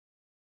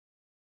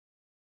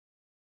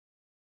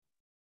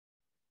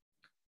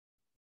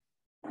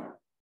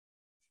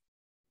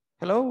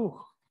Hello,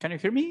 can you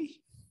hear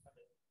me?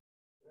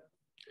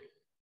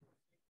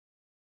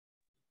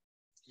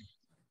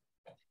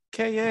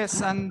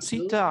 KS and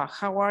Sita,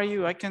 how are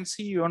you? I can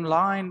see you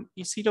online.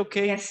 Is it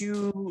okay if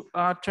you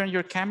turn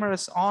your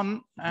cameras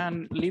on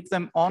and leave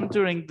them on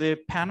during the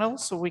panel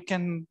so we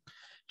can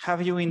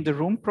have you in the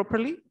room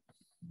properly?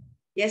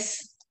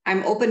 Yes,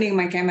 I'm opening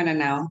my camera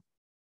now.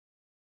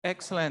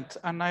 Excellent.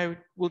 And I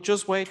will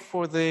just wait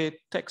for the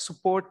tech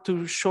support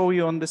to show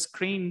you on the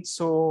screen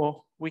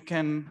so we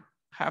can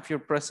have your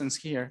presence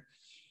here.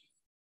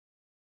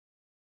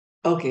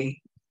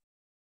 Okay.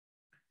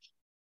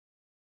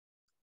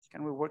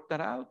 Can we work that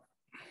out?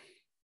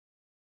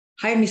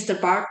 Hi, Mr.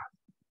 Park.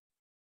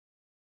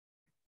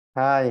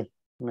 Hi,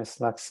 Ms.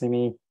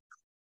 Lakshmi.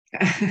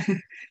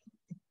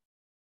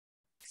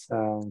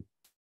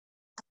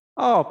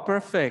 Oh,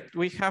 perfect.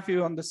 We have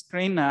you on the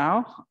screen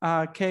now.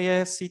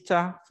 KS,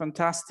 Sita,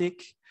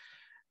 fantastic.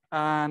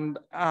 And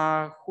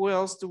who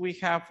else do we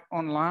have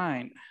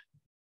online?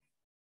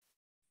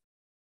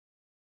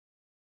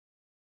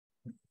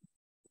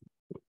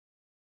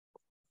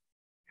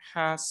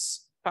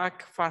 Has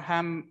Pak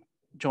Farham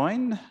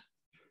joined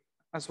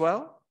as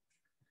well?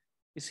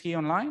 Is he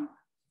online?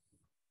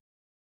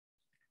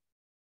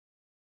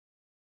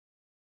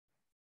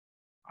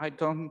 I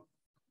don't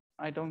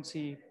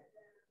see.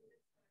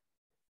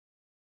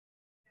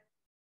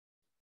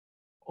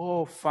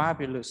 Oh,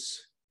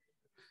 fabulous.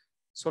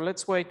 So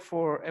let's wait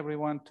for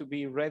everyone to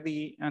be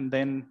ready and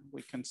then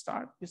we can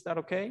start. Is that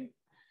okay?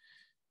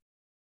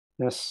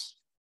 Yes.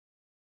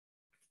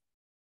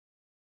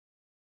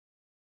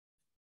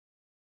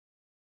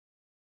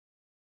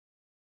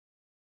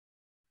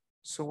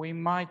 So we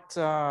might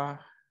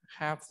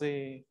have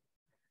the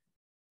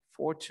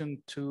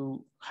fortune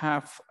to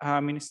have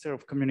Minister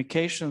of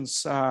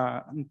Communications,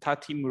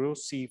 Tati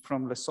Murusi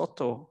from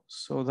Lesotho.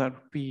 So that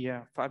would be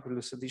a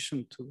fabulous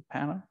addition to the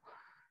panel.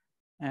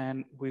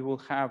 And we will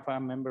have a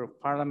member of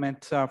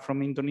parliament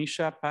from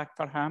Indonesia, Pak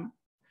Farham.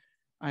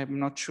 I'm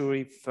not sure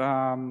if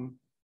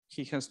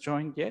he has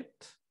joined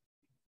yet.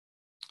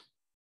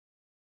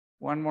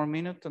 One more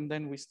minute and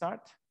then we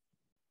start,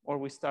 or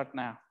we start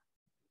now.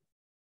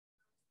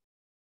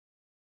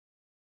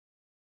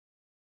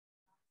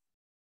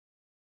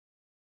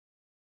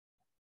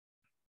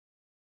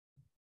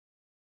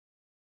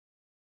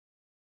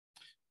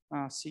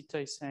 Sita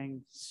is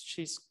saying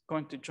she's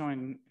going to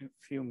join in a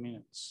few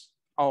minutes.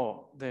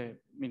 Oh, the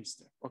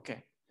minister,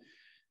 okay.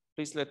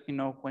 Please let me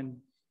know when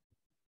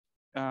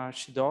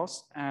she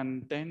does,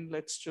 and then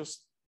let's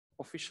just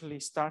officially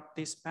start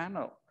this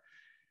panel.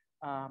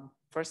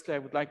 Firstly, I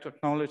would like to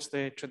acknowledge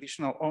the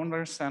traditional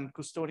owners and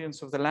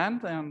custodians of the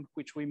land on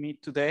which we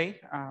meet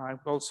today. I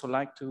would also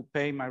like to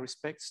pay my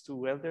respects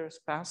to elders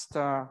past,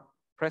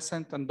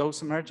 present, and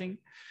those emerging.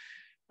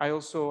 I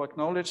also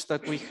acknowledge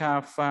that we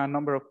have a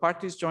number of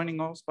parties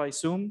joining us by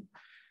Zoom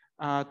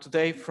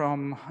today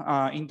from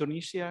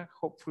Indonesia,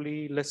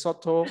 hopefully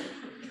Lesotho,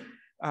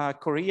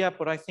 Korea,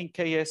 but I think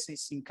KS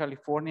is in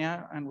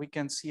California and we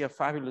can see a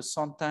fabulous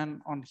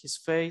suntan on his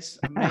face,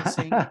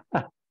 amazing.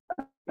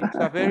 It's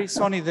a very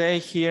sunny day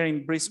here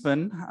in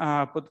Brisbane,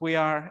 but we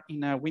are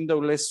in a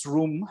windowless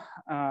room,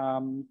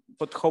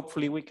 but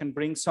hopefully we can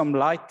bring some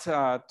light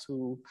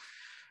to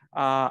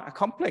a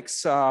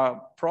complex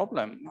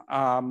problem.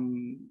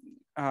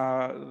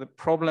 The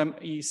problem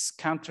is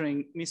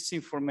countering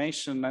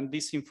misinformation and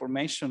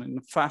disinformation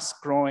in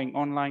fast-growing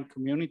online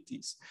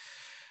communities.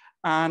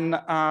 And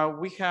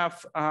we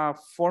have a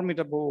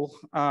formidable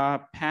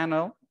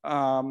panel.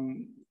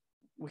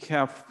 We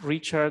have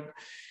Richard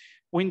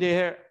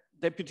Windeyer,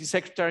 Deputy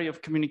Secretary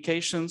of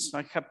Communications.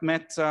 I have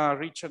met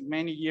Richard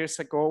many years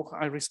ago.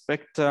 I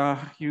respect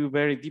you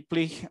very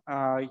deeply.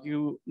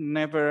 You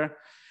never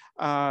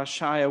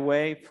shy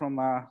away from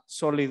a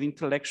solid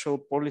intellectual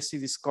policy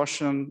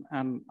discussion,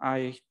 and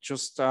I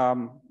just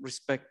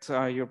respect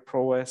your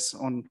prowess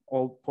on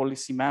all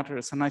policy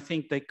matters. And I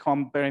think they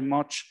come very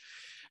much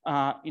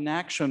in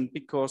action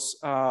because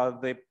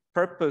the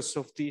purpose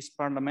of this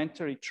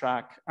parliamentary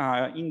track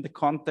in the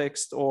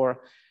context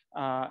or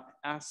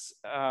as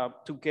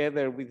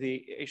together with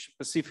the Asia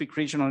Pacific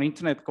Regional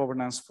Internet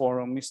Governance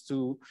Forum is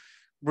to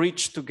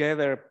bridge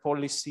together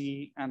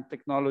policy and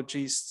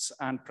technologists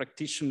and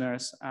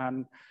practitioners.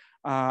 And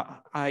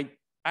I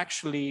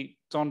actually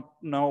don't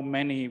know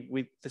many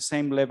with the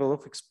same level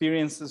of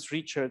experience as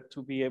Richard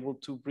to be able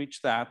to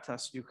bridge that,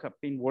 as you have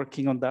been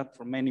working on that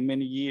for many,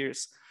 many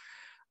years.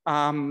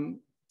 And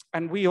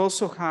we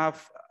also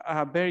have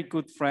very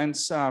good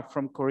friends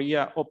from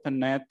Korea,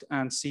 OpenNet,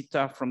 and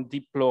Sita from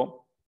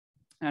Diplo.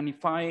 And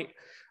if I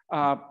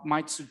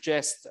might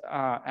suggest,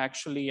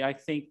 actually, I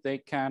think they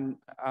can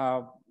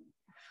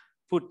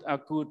put a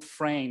good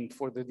frame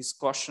for the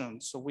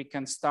discussion so we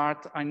can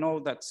start. I know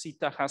that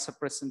Sita has a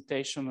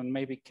presentation and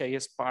maybe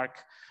KS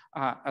Park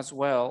as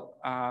well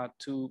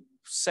to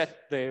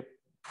set the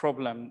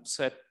problem,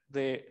 set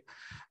the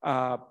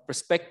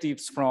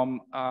perspectives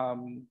from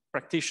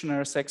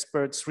practitioners,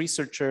 experts,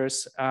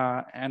 researchers,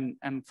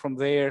 and from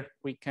there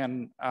we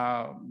can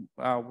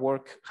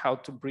work how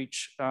to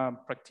bridge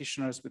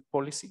practitioners with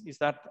policy. Is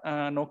that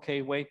an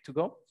okay way to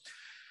go?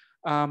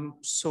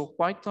 So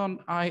why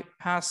don't I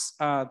pass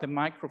the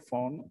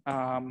microphone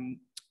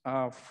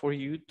for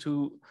you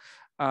to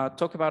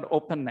talk about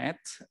OpenNet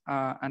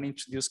and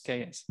introduce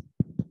KS.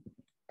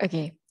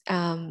 Okay,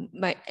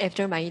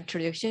 after my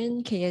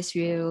introduction, KS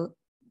will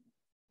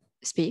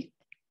speak.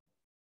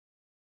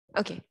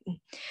 Okay.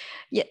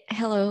 Yeah.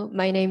 Hello,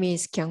 my name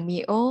is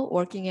Kyungmi Oh,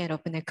 working at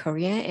OpenNet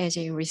Korea as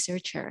a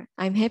researcher.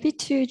 I'm happy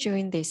to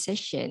join this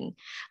session.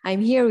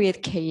 I'm here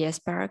with KS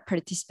Park,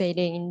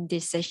 participating in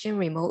this session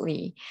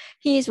remotely.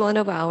 He is one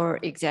of our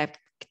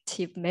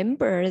executive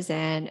members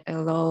and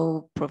a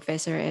law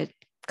professor at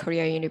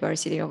Korea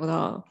University of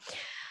Law.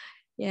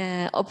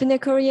 Yeah,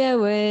 OpenNet Korea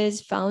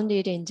was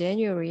founded in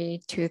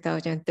January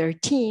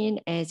 2013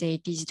 as a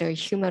digital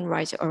human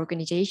rights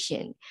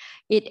organization.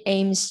 It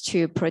aims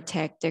to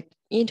protect the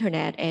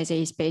internet as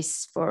a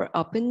space for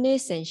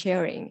openness and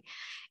sharing.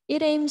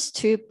 It aims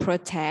to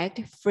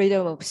protect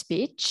freedom of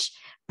speech,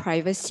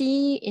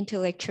 privacy,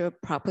 intellectual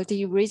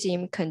property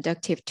regime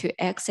conducive to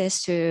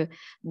access to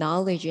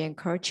knowledge and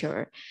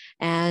culture,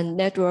 and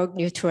network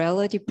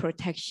neutrality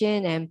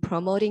protection and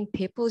promoting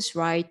people's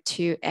right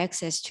to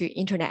access to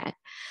internet.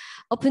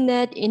 Open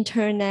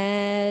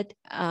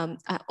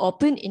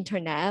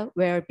internet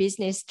where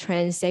business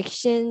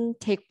transactions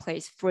take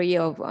place free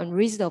of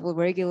unreasonable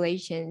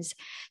regulations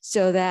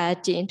so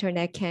that the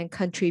internet can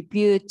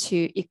contribute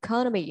to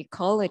economic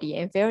equality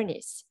and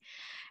fairness.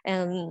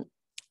 And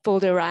for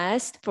the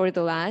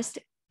last,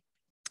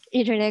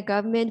 internet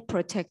government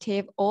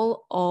protective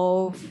all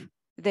of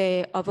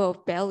the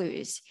above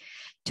values.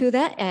 To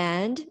that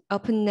end,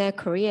 OpenNet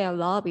Korea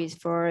lobbies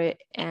for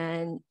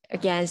and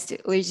against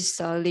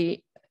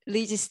legislative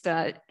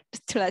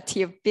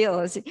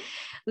bills,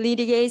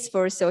 litigates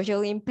for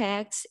social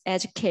impacts,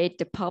 educate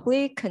the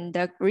public,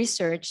 conduct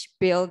research,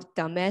 build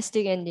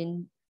domestic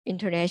and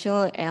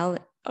international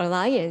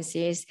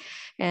alliances,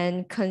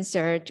 and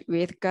consult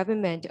with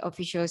government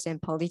officials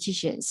and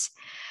politicians.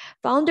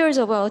 Founders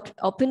of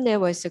OpenNet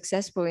were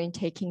successful in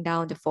taking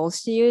down the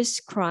false news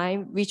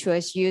crime, which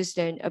was used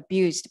and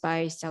abused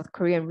by South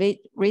Korean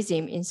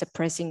regime in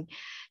suppressing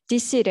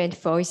dissident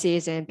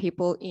voices and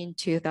people in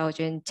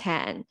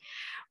 2010.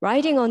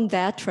 Riding on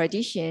that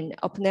tradition,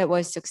 OpenNet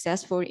was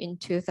successful in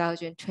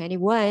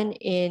 2021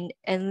 in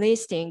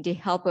enlisting the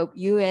help of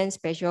UN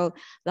Special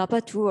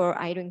Rapporteur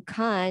Irene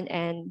Khan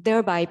and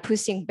thereby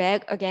pushing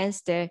back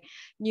against the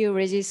new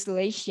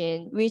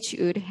legislation, which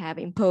would have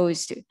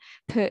imposed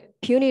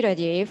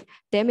punitive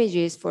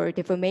damages for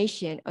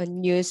defamation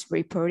on news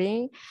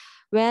reporting.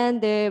 When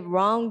the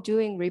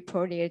wrongdoing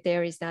reported,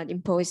 there is not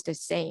imposed the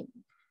same.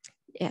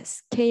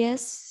 Yes,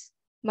 KS,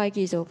 mic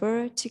is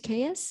over to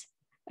KS.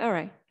 All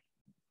right.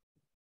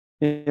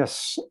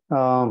 Yes,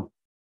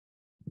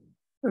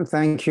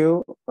 thank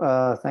you.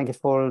 Thank you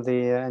for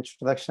the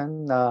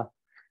introduction.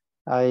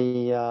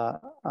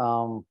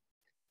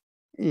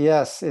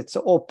 Yes, it's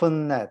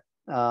OpenNet.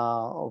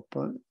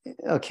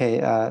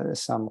 Okay,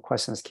 some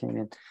questions came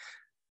in.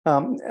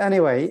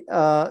 Anyway,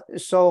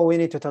 so we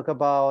need to talk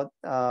about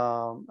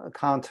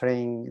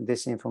countering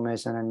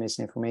disinformation and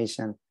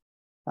misinformation.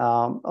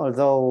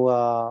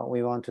 Although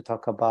we want to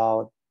talk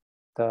about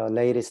the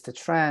latest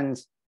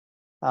trends,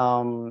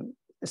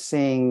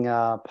 seeing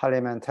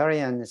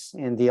parliamentarians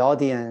in the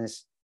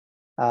audience,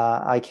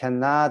 I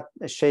cannot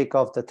shake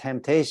off the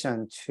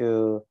temptation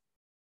to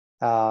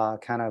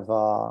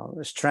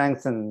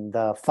strengthen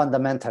the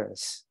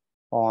fundamentals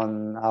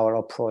on our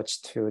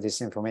approach to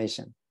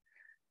disinformation.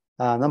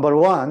 Number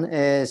one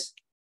is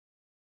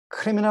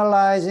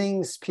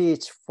criminalizing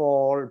speech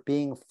for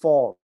being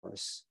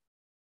false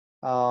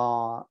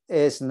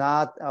is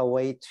not a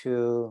way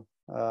to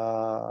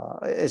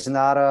is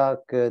not a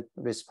good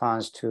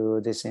response to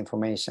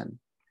disinformation.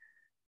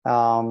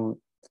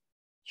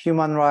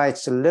 Human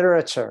rights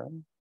literature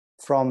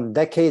from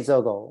decades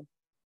ago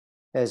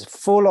is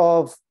full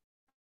of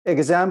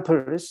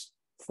examples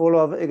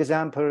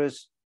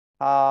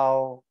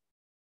how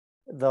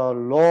the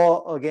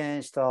law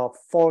against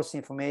false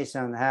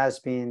information has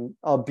been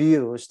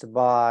abused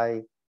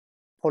by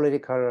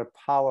political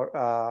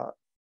power,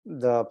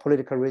 the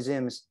political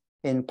regimes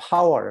in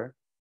power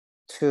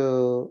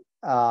to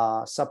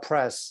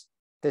suppress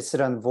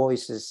dissident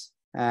voices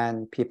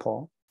and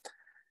people.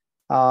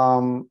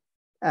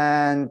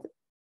 And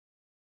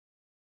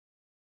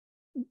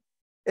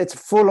it's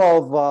full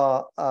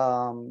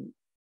of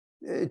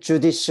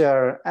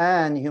judicial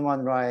and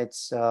human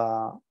rights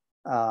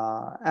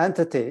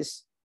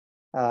entities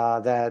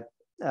that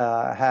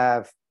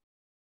have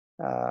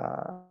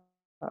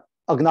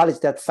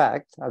acknowledged that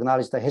fact,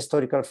 acknowledged the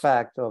historical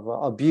fact of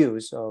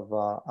abuse of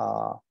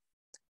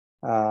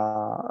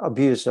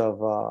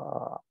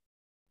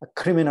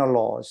criminal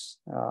laws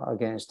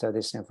against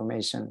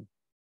disinformation.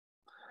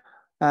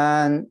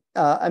 And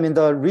I mean,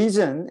 the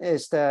reason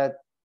is that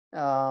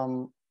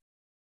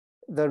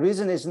the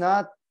reason is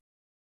not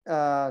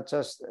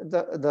just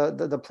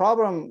the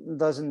problem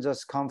doesn't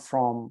just come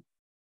from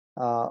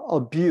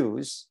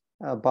abuse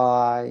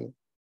by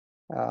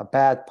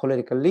bad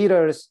political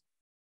leaders,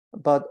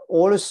 but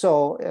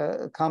also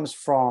comes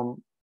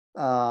from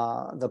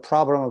the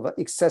problem of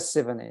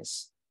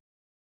excessiveness.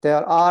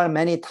 There are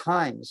many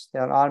times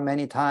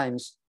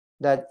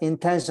that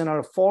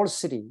intentional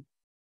falsity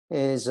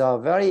is a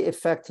very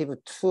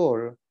effective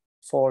tool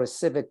for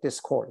civic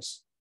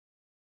discourse.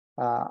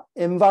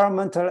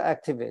 Environmental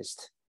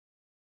activists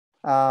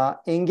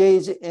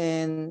engage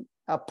in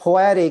a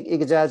poetic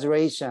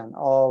exaggeration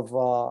of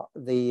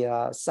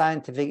the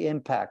scientific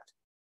impact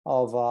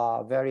of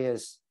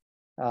various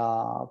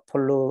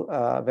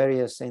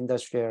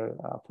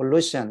industrial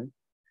pollution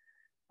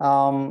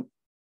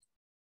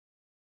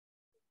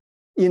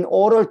in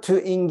order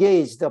to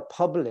engage the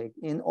public,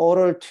 in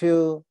order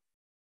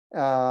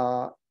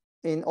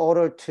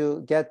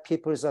to get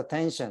people's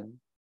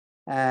attention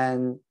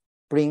and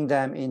bring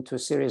them into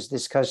serious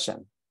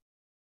discussion.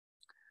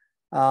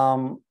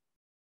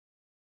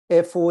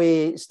 If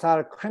we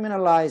start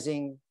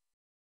criminalizing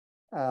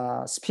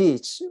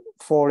speech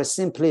for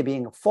simply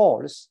being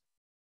false,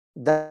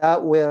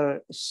 that will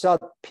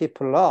shut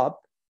people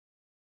up,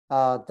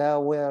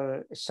 that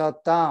will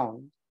shut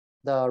down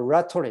the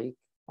rhetoric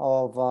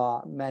of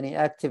many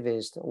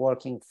activists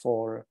working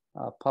for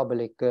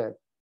public good.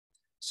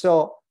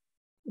 So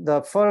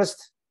the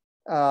first,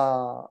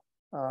 of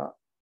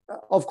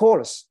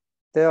course,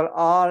 there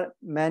are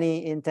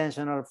many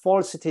intentional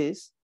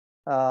falsities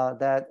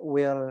that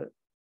will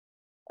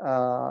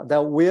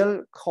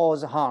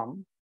cause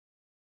harm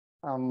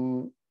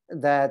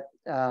that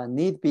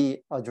need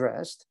be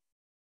addressed.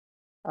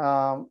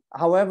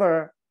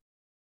 However,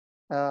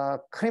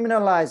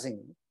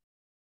 criminalizing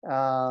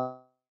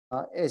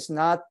is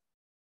not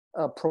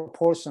a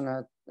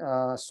proportionate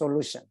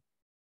solution,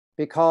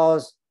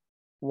 because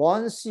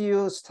once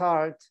you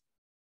start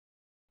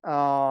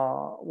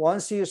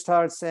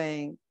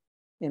saying,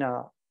 you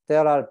know,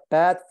 there are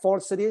bad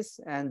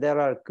falsities and there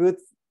are good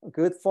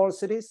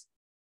falsities,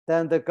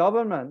 then the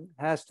government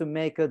has to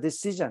make a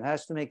decision,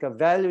 has to make a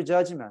value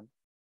judgment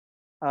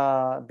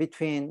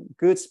between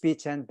good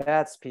speech and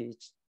bad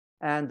speech,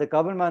 and the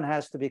government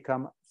has to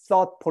become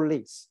thought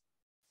police.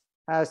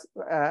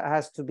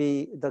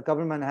 The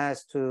government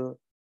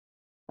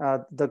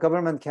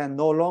can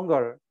no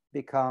longer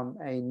become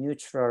a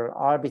neutral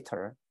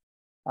arbiter.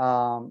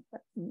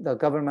 The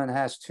government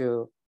has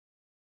to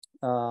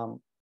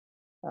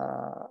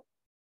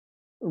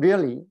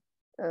really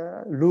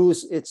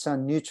lose its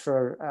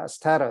neutral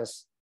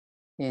status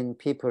in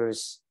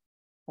people's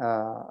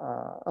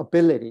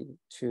ability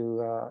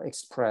to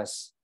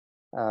express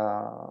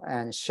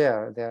and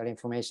share their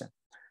information.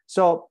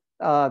 So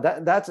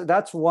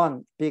that's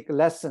one big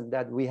lesson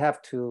that we have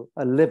to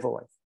live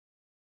with.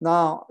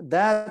 Now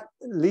that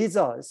leads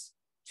us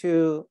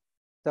to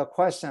the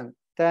question,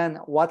 then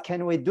what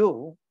can we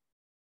do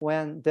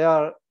when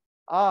there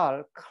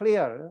are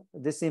clear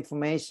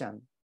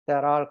disinformation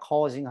that are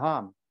causing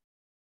harm?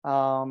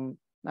 I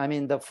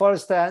mean,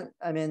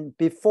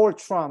 before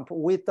Trump,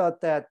 we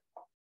thought that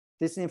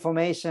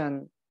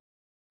disinformation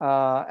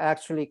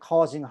actually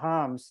causing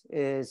harms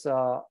is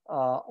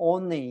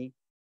only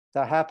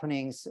the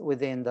happenings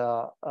within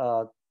the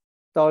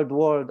third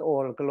world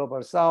or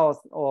global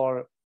south,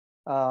 or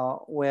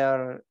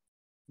where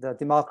the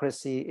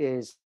democracy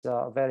is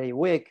very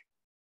weak.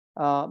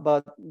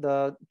 But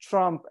the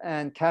Trump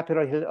and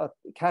Capitol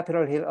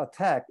Hill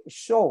attack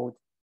showed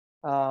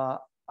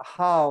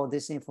how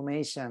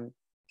disinformation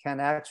can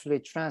actually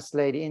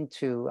translate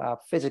into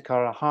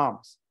physical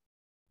harms.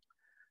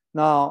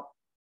 Now,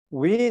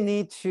 we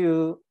need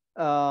to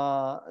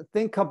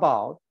think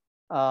about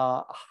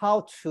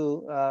how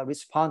to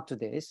respond to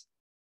this.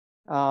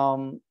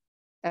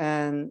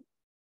 And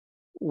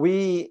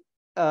we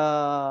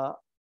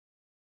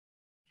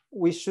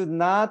should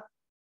not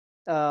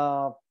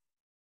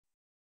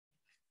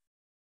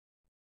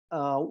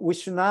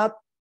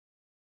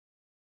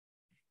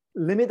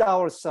limit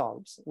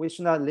ourselves. We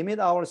should not limit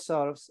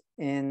ourselves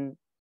in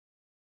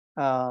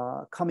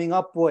coming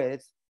up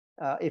with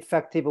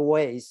effective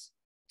ways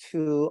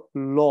to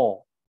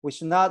law. We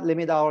should not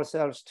limit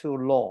ourselves to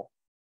law.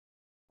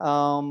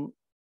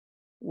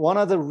 One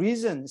of the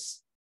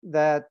reasons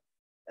that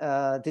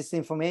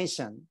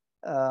disinformation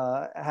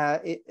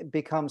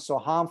becomes so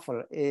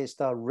harmful is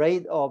the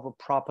rate of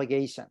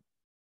propagation.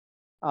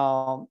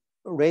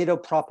 Rate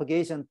of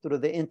propagation through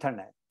the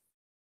internet.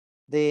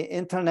 The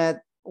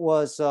internet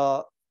was,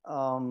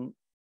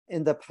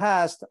 in the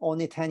past,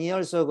 only 10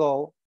 years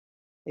ago,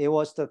 it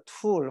was the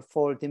tool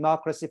for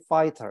democracy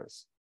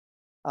fighters.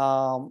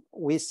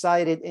 We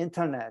cited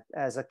internet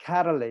as a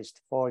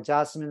catalyst for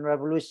Jasmine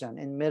Revolution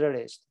in Middle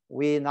East.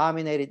 We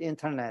nominated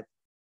internet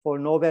for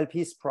Nobel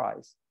Peace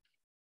Prize.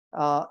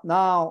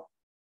 Now,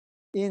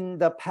 in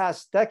the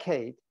past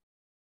decade,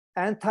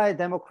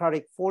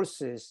 anti-democratic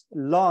forces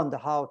learned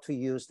how to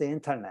use the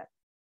internet.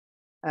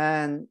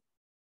 And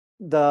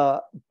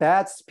the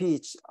bad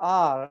speech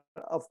are,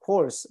 of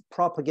course,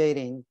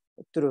 propagating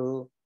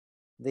through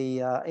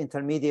the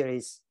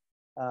intermediaries,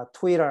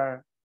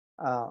 Twitter,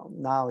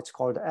 now it's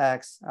called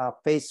X,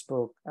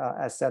 Facebook,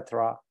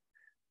 etc.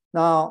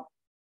 Now,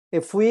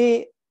 if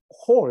we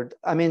hold,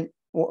 I mean,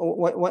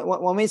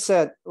 when we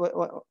said,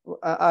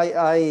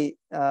 I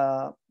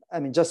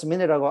mean, just a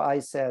minute ago, I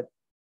said,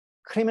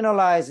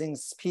 criminalizing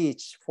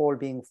speech for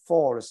being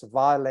false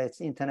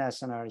violates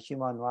international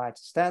human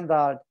rights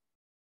standard.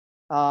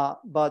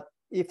 But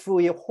if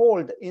we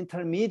hold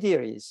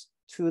intermediaries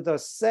to the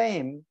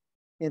same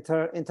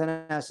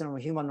international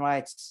human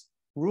rights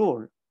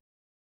rule,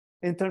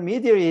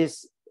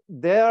 intermediaries,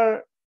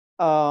 their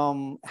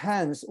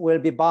hands will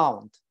be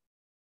bound.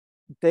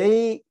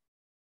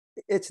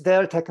 It's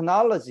their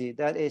technology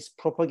that is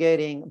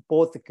propagating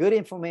both good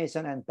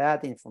information and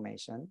bad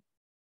information.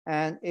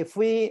 And if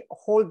we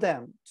hold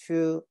them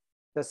to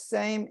the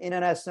same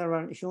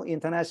international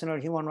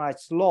human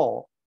rights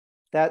law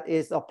that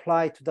is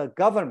applied to the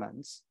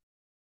governments,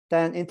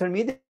 then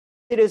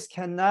intermediaries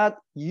cannot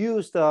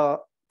use the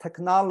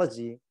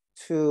technology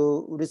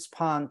to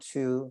respond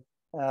to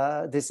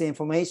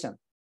disinformation.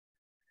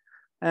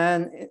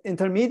 And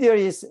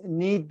intermediaries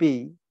need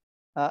be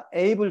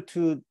able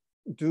to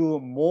do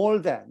more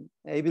than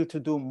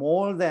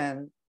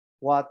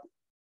what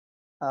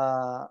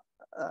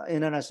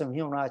international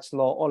human rights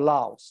law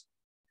allows.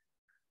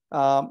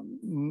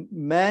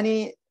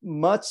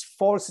 Much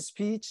false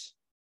speech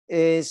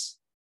is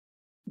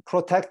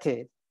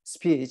protected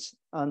speech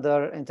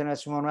under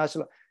international human rights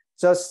law.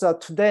 Just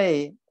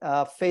today,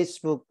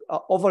 Facebook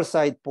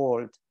Oversight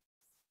Board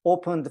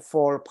opened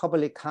for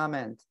public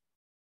comment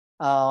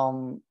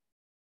on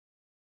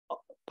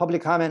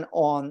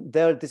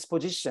their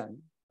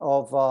disposition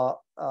of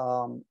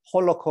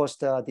Holocaust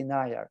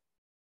denier.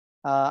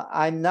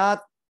 I'm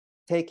not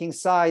taking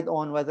side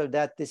on whether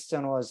that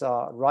decision was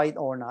right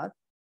or not,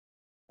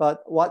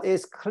 but what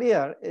is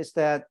clear is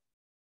that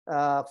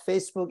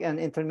Facebook and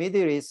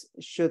intermediaries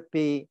should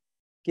be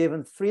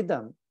given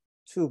freedom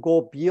to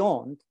go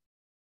beyond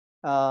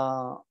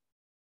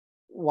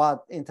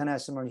what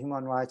international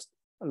human rights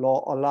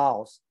law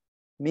allows,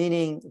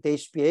 meaning they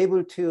should be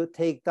able to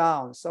take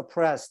down,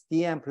 suppress,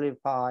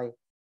 de-amplify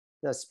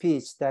the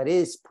speech that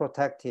is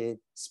protected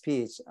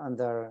speech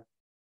under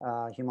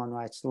human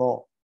rights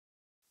law.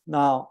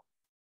 Now,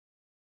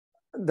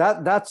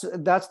 that's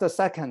the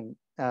second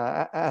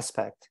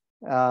aspect.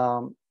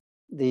 The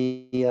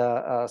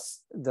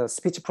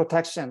speech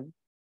protection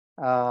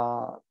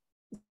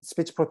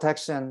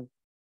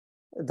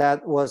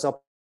that was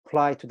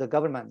applied to the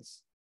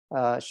governments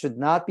should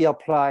not be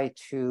applied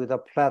to the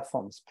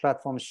platforms.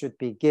 Platforms should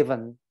be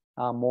given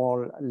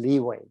more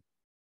leeway.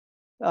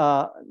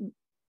 The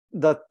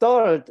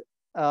third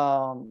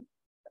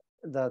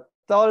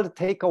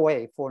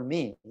takeaway for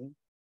me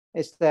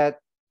is that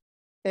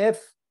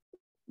if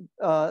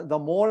the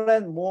more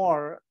and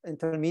more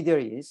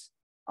intermediaries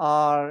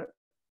are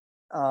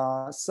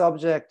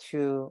subject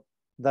to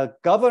the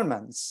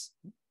government's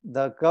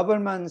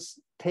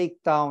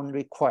takedown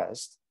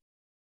request,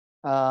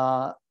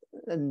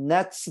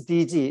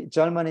 NetzDG,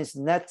 Germany's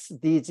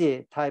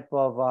NetzDG type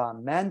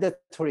of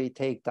mandatory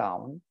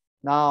takedown.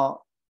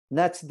 Now,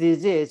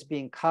 NetzDG is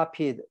being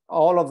copied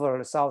all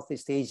over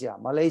Southeast Asia,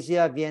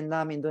 Malaysia,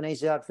 Vietnam,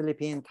 Indonesia,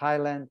 Philippines,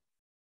 Thailand.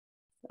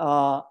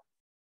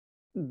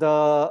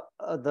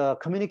 The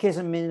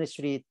communication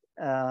ministry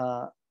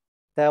that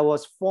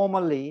was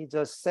formerly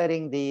just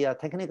setting the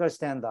technical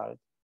standard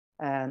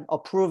and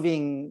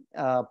approving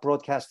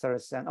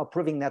broadcasters and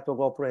approving network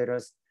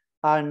operators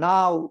are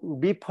now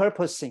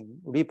repurposing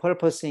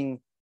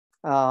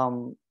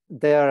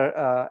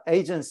their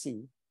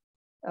agency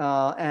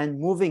and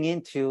moving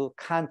into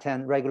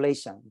content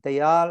regulation. They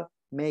are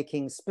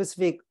making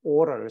specific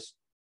orders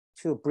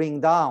to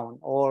bring down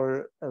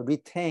or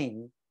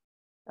retain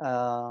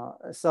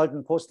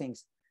certain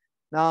postings.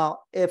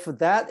 Now, if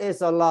that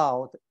is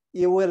allowed,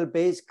 it will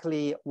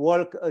basically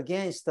work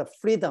against the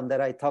freedom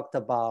that I talked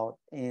about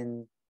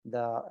in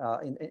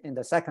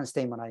the second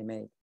statement I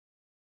made.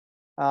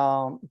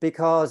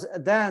 Because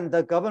then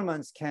the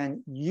governments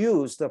can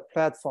use the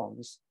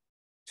platforms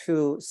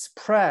to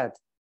spread,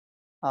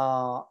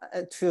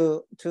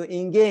 to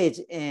engage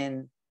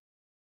in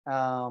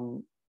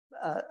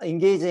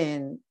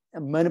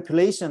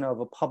manipulation of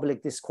a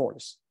public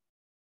discourse,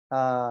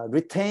 by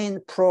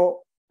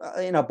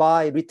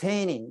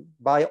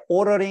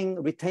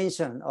ordering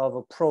retention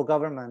of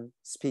pro-government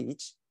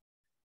speech,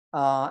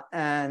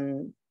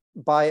 and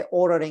by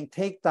ordering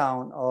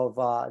takedown of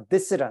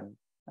dissident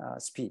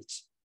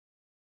speech.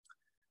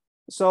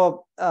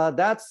 So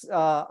that's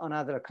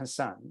another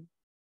concern.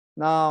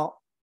 Now,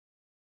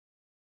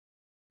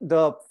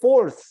 the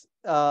fourth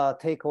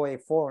takeaway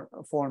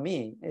for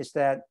me is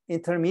that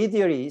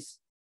intermediaries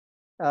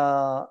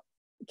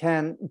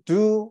can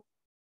do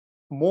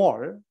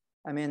more.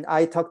 I mean,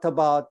 I talked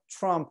about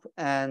Trump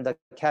and the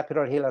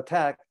Capitol Hill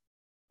attack,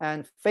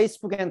 and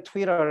Facebook and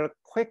Twitter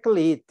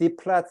quickly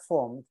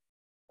deplatformed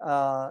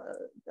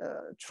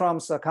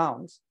Trump's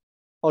accounts,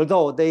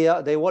 although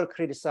they were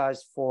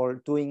criticized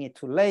for doing it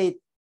too late.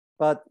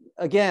 But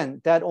again,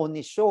 that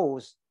only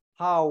shows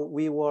how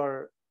we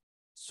were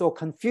so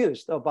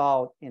confused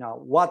about,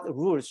 what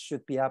rules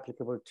should be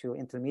applicable to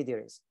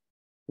intermediaries.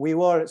 We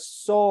were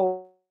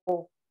so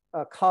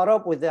caught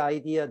up with the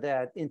idea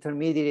that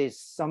intermediaries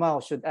somehow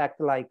should act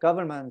like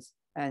governments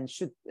and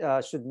should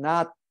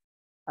not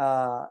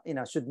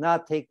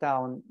take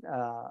down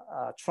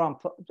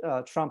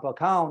Trump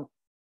account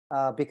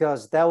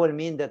because that would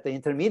mean that the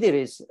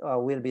intermediaries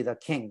will be the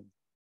king,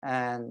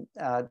 and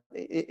that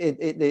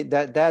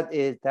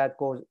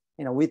goes.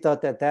 We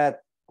thought that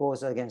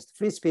goes against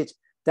free speech.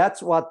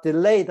 That's what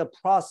delayed the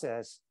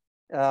process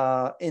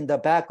in the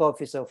back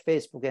office of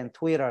Facebook and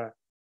Twitter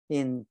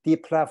in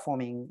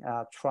deplatforming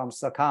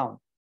Trump's account.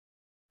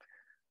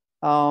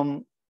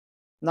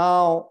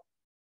 Now,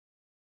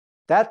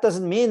 that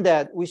doesn't mean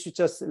that we should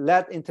just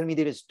let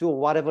intermediaries do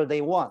whatever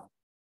they want.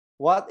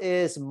 What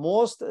is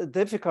most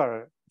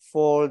difficult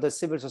for the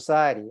civil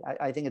society,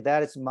 I think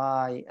that is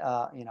my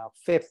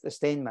fifth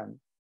statement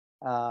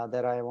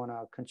that I want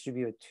to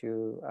contribute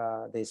to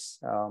this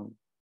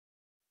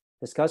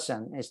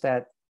discussion, is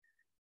that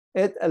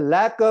a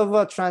lack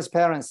of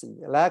transparency.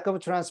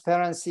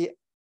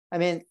 I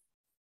mean,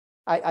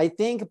 I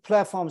think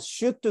platforms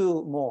should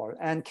do more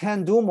and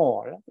can do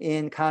more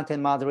in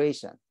content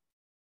moderation.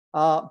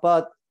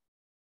 But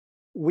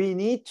we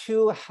need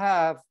to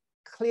have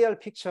clear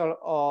picture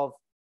of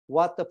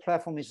what the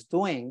platform is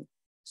doing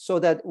so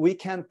that we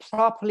can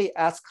properly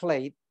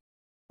escalate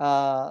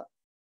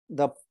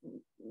the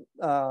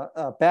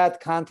bad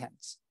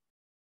contents.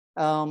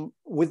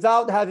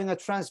 Without having a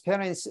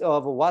transparency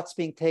of what's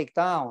being taken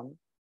down,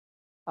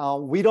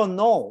 we don't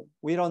know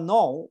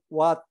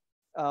what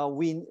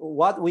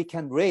we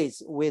can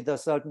raise with a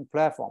certain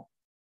platform.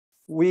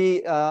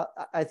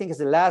 I think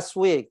it's last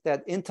week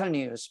that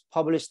Internews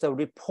published a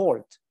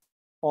report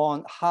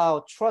on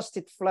how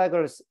trusted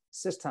flaggers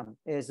system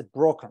is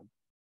broken.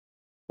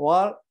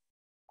 Well,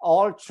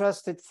 all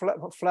trusted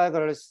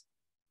flaggers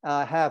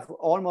have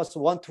almost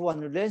one-to-one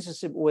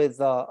relationship with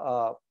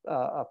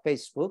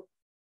Facebook,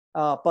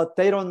 but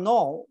they don't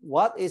know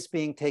what is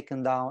being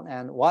taken down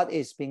and what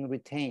is being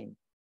retained.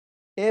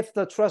 If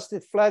the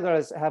trusted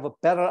flaggers have a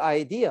better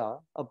idea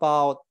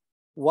about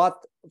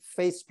what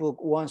Facebook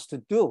wants to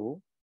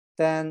do,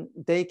 then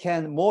they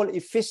can more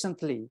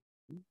efficiently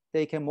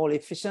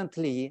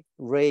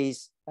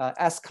raise,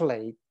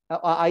 escalate,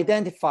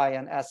 identify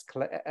and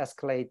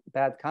escalate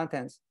bad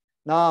contents.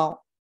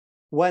 Now,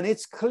 when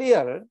it's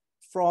clear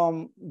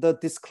from the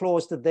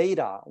disclosed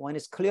data,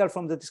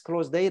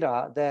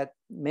 that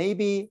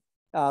maybe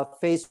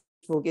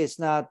Facebook is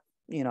not,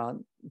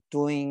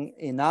 doing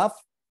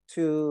enough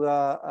to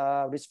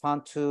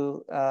respond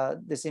to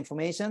this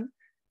information,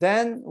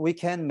 then we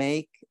can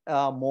make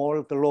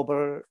more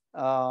global,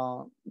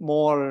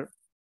 more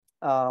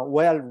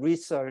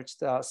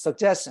well-researched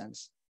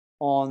suggestions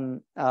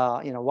on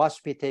what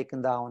should be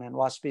taken down and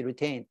what should be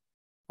retained.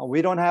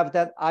 We don't have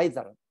that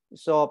either.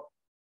 So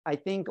I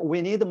think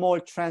we need more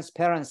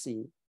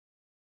transparency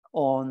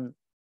on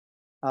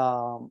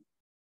the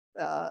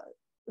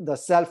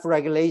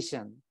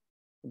self-regulation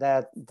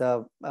that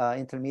the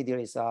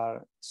intermediaries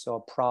are so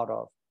proud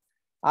of.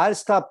 I'll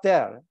stop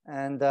there,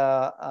 and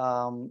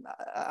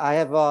I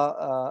have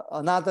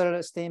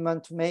another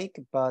statement to make,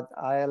 but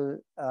I'll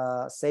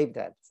save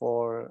that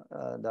for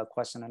the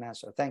question and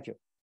answer. Thank you.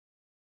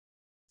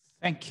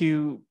 Thank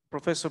you,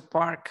 Professor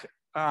Park.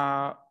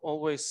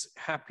 Always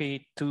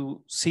happy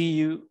to see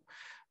you.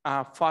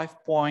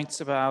 5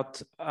 points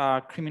about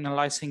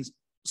criminalizing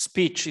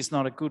speech is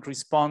not a good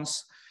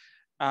response.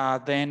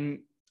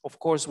 Then, of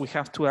course, we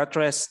have to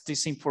address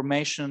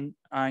disinformation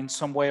in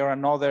some way or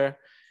another.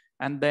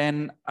 And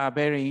then a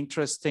very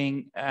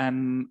interesting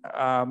and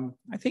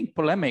I think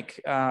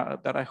polemic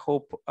that I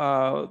hope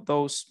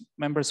those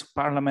members of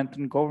parliament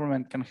and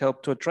government can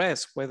help to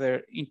address,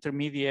 whether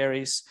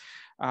intermediaries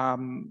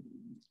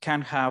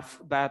can have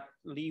that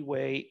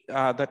leeway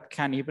that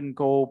can even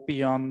go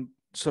beyond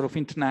sort of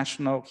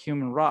international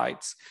human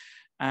rights,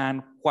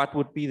 and what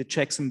would be the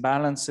checks and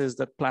balances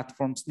that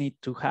platforms need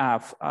to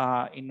have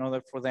in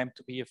order for them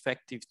to be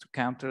effective to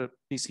counter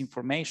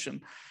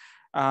disinformation.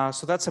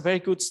 So that's a very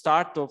good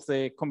start of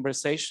the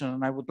conversation.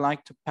 And I would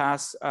like to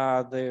pass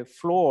the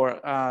floor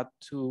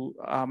to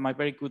my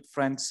very good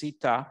friend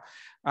Sita,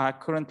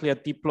 currently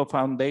at Diplo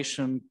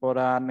Foundation, but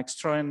an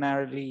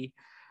extraordinarily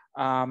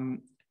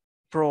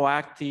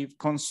proactive,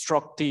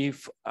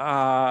 constructive,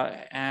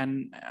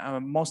 and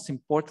most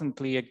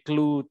importantly, a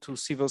glue to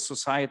civil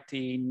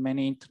society in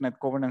many internet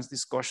governance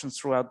discussions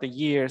throughout the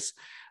years.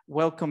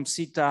 Welcome,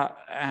 Sita,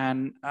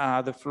 and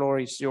the floor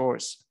is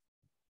yours.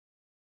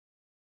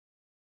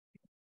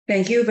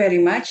 Thank you very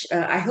much.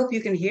 I hope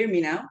you can hear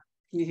me now.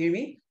 Can you hear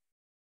me?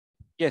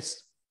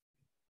 Yes.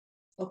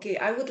 Okay,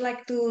 I would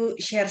like to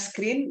share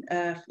screen.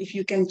 If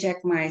you can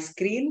check my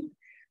screen.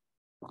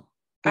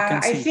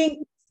 I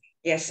think,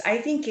 yes, I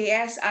think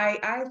KS,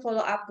 I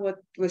follow up what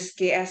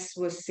KS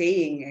was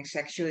saying. It's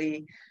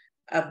actually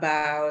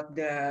about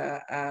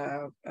the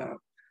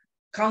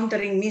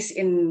countering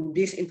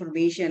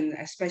disinformation,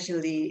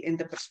 especially in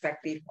the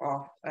perspective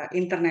of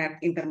internet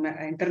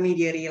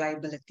intermediary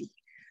liability.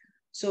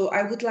 So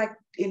I would like,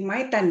 in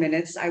my 10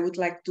 minutes, I would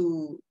like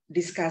to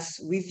discuss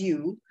with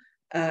you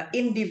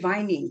in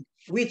defining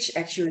which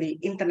actually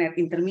internet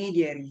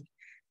intermediary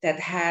that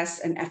has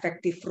an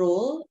effective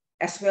role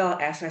as well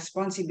as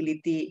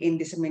responsibility in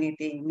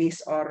disseminating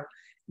mis or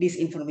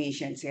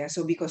disinformation. Yeah,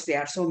 so because there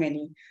are so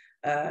many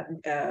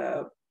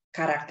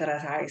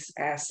characterized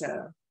as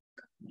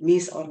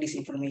mis or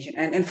disinformation.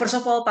 And first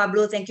of all,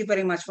 Pablo, thank you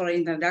very much for the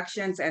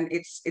introductions, and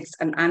it's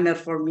an honor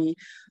for me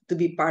to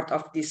be part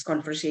of these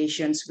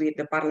conversations with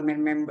the parliament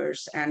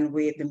members and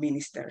with the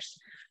ministers.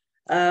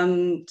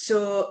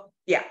 So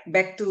yeah,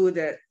 back to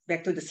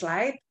the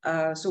slide.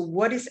 So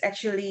what is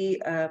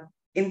actually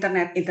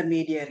internet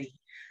intermediary?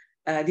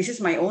 This is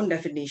my own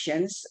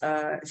definitions.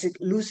 It's a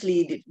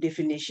loosely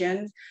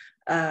definition.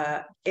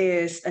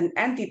 Is an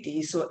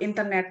entity. So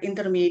internet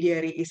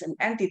intermediary is an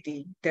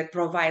entity that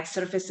provides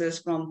services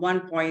from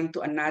one point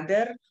to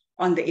another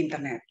on the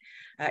internet.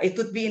 It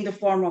could be in the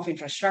form of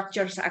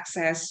infrastructures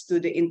access to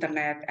the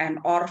internet and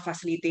or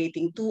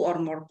facilitating two or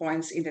more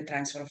points in the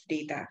transfer of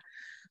data.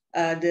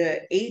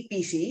 The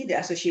APC, the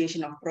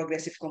Association of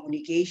Progressive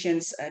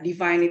Communications,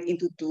 define it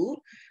into two.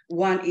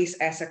 One is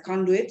as a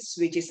conduits,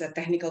 which is the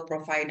technical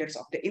providers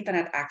of the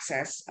internet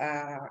access.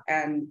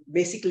 And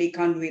basically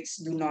conduits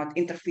do not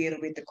interfere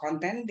with the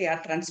content they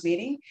are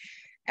transmitting.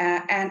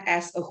 And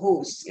as a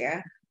host,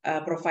 yeah,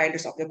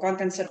 providers of the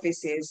content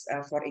services,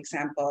 for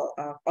example,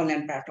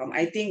 online platform.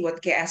 I think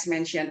what KS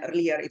mentioned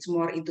earlier, it's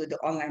more into the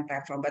online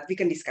platform, but we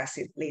can discuss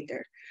it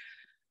later.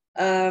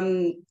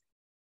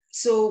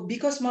 So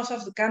because most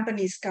of the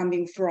companies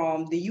coming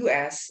from the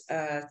US,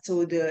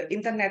 so the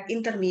internet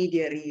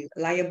intermediary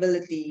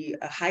liability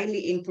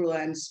highly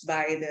influenced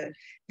by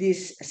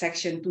this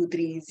Section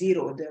 230,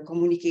 the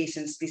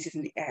Communications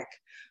Decency Act,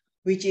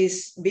 which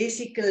is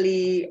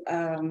basically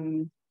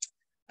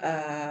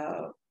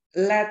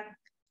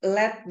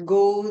let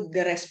go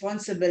the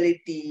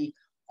responsibility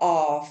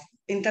of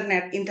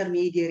internet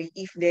intermediary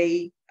if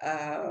they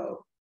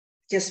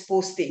just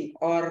posting,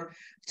 or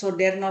so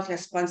they're not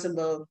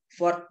responsible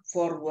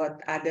for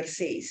what others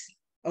says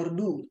or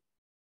do.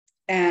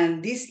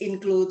 And this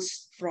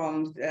includes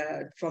from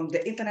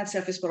the internet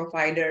service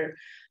provider,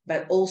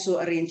 but also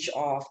a range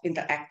of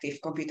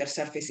interactive computer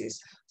services.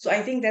 So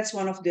I think that's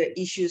one of the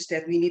issues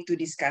that we need to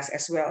discuss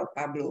as well,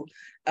 Pablo.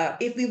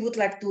 If we would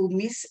like to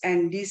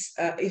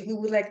if we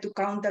would like to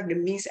counter the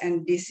mis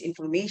and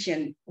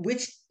disinformation,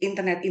 which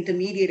internet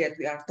intermediary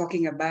we are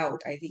talking about,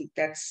 I think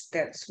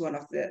that's one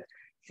of the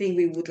thing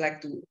we would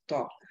like to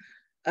talk.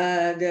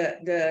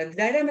 The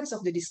dynamics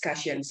of the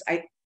discussions,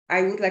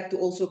 I would like to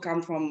also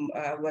come from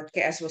what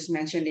KS was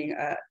mentioning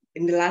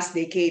in the last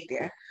decade.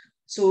 Yeah.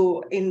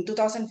 So in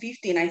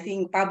 2015, I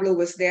think Pablo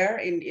was there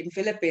in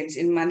Philippines,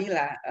 in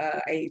Manila.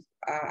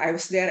 I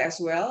was there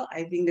as well.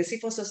 I think the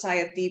civil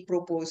society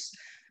proposed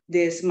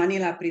this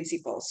Manila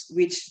principles,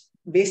 which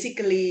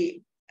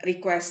basically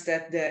request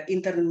that the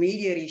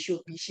intermediary should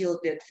be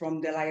shielded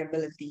from the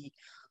liability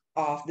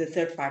of the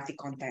third-party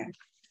content.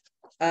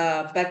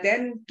 But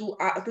then 2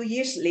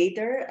 years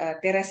later,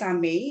 Theresa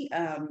May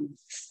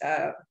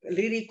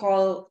really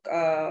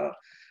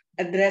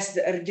addressed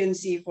the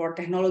urgency for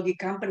technology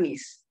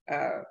companies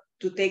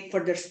to take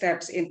further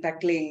steps in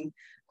tackling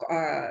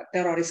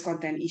terrorist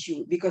content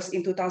issue. Because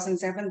in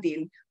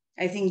 2017,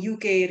 I think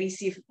UK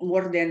received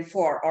more than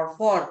four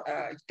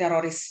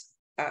terrorist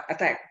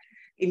attacks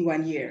in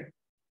 1 year.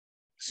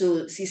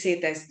 So she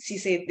said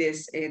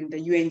this in the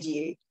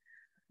UNGA.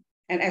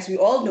 And as we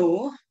all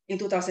know, in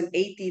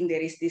 2018,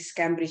 there is this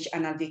Cambridge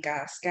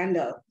Analytica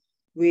scandal,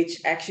 which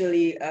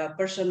actually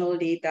personal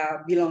data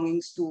belonging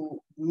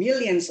to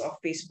millions of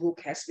Facebook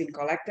has been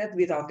collected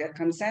without their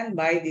consent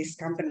by this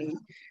company,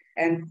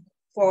 and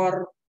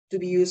to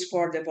be used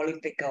for the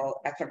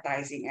political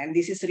advertising. And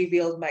this is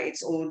revealed by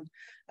its own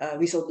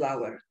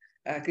whistleblower,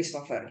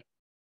 Christopher.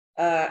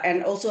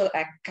 And also,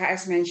 like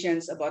KS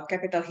mentions about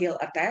Capitol Hill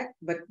attack,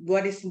 but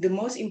what is the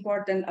most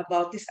important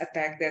about this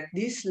attack, that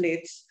this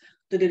leads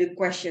to the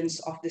questions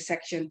of the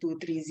Section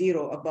 230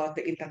 about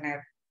the internet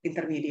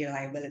intermediary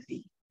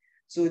liability.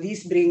 So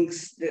this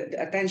brings the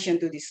attention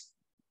to this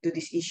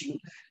issue.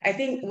 I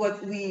think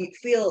what we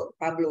feel,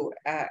 Pablo,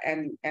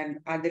 and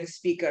other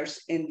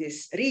speakers in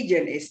this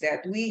region, is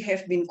that we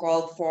have been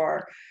called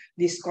for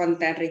this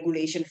content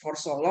regulation for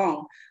so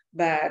long,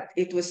 but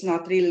it was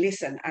not really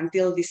listened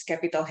until this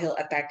Capitol Hill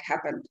attack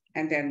happened.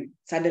 And then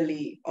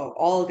suddenly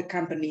all the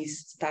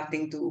companies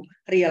starting to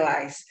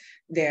realize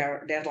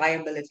their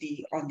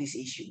liability on these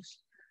issues.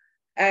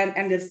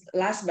 And the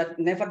last but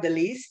never the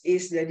least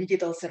is the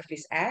Digital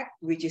Service Act,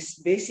 which is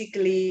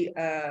basically,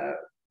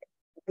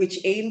 which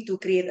aim to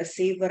create a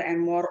safer and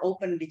more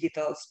open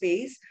digital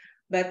space,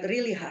 but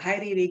really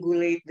highly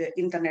regulate the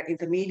internet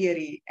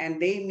intermediary.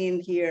 And they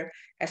mean here,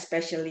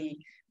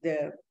 especially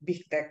the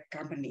big tech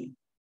company.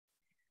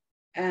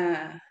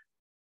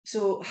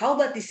 So how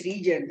about this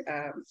region?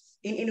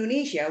 In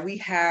Indonesia, we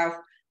have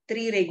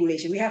 3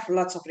 regulations. We have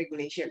lots of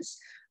regulations.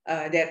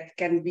 that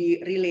can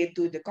be related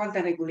to the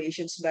content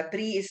regulations, but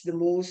 3 is the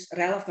most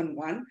relevant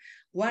one.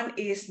 One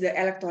is the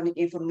electronic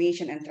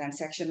information and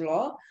transaction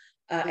law,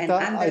 and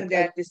under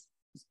that is.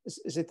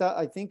 Zita,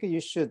 I think you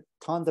should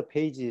turn the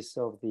pages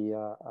of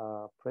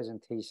the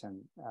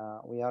presentation.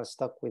 We are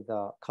stuck with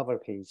the cover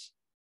page.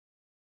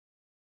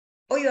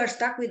 Oh, you are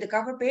stuck with the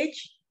cover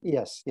page?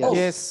 Yes. Oh.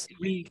 Yes.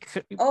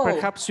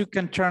 Perhaps you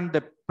can turn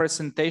the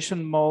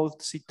presentation mode,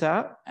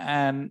 Zita,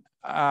 and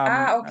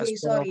okay.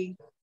 Sorry.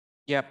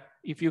 Yep.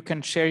 If you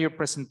can share your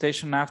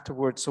presentation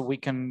afterwards, so we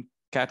can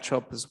catch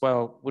up as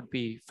well, would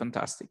be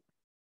fantastic.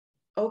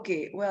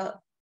 Okay.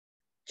 Well,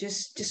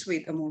 just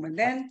wait a moment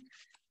then.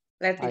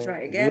 Let me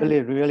try again. I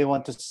really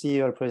want to see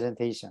your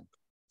presentation.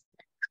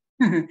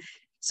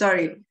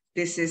 Sorry,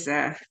 this is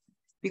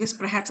because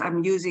perhaps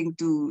I'm using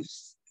to.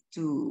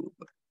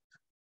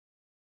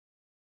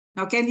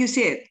 Now, can you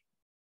see it?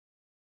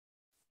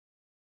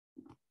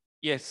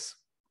 Yes,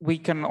 we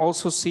can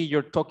also see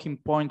your talking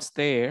points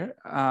there.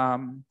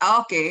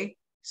 Okay,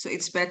 so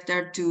it's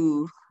better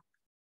to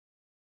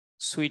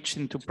switch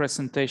into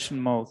presentation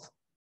mode.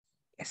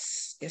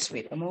 Yes, just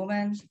wait a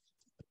moment.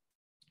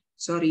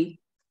 Sorry.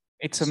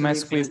 It's a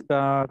mess with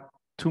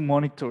 2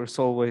 monitors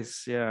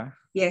always, yeah.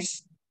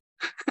 Yes.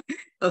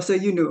 Also,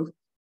 you know.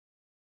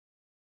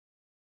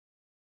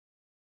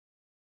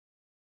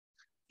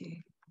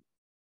 Okay.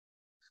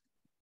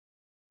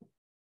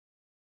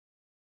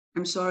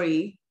 I'm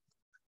sorry.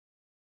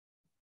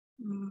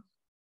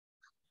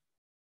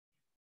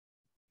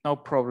 No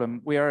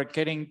problem. We are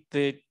getting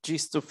the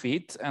gist of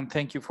it, and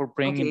thank you for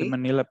bringing the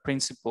Manila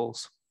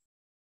principles.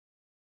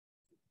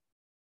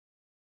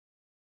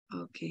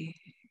 Okay.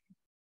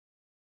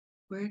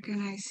 Where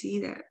can I see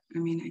that? I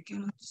mean, I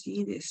cannot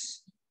see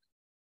this.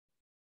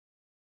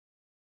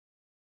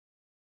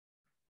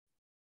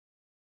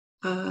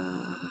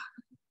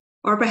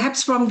 Or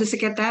perhaps from the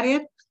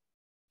Secretariat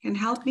can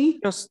help me?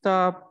 Just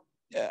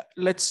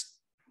let's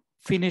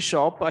finish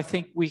up. I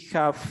think we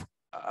have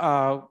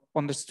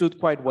understood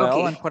quite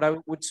well. And what I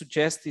would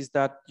suggest is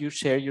that you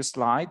share your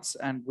slides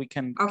and we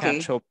can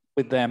catch up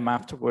with them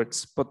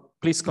afterwards. But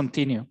please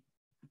continue.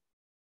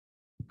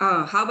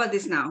 How about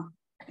this now?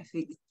 I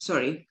think,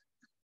 sorry.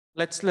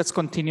 Let's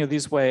continue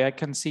this way. I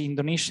can see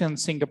Indonesia and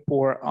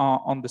Singapore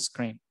on the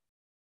screen.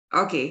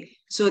 Okay,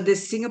 so the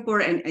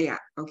Singapore and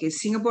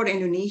Singapore and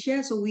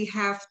Indonesia. So we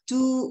have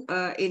two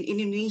in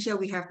Indonesia.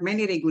 We have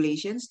many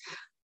regulations,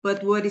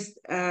 but what is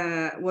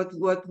really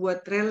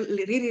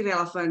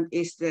relevant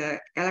is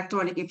the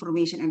electronic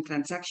information and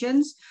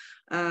transactions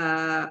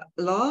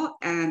law,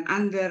 and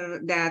under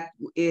that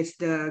is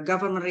the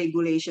government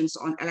regulations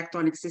on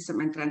electronic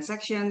system and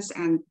transactions,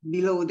 and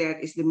below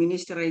that is the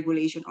minister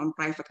regulation on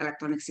private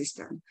electronic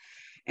system.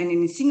 And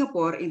in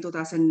Singapore in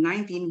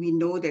 2019, we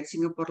know that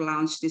Singapore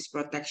launched this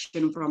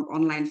Protection from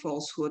Online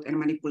Falsehood and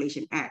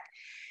Manipulation Act.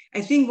 I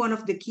think one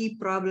of the key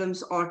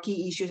problems or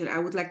key issues that I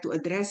would like to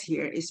address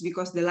here is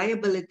because the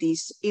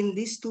liabilities in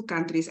these two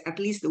countries, at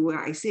least the way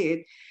I see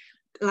it,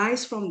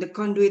 lies from the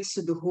conduits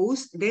to the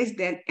host.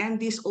 And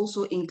this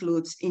also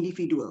includes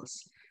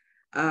individuals.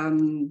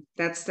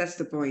 That's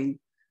the point.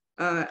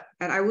 And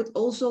I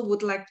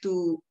would like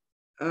to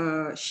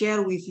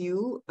share with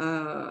you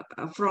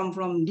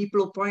from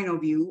Diplo point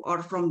of view,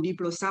 or from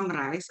Diplo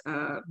summarize,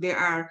 there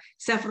are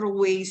several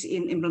ways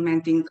in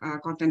implementing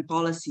content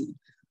policy.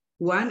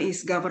 One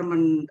is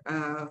government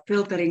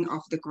filtering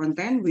of the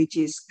content, which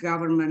is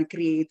government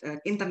create an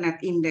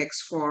internet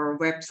index for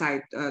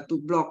website to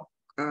block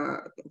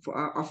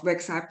of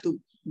website to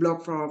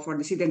block for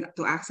the citizen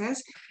to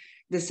access.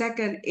 The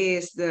second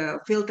is the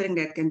filtering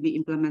that can be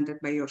implemented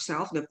by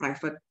yourself, the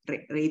private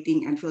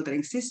rating and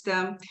filtering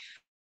system.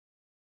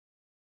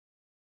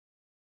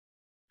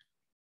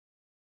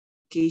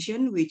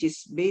 Which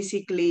is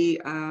basically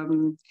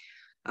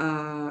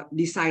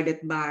decided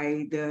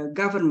by the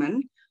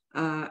government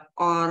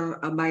or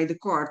by the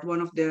court.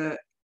 One of the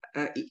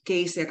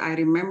case that I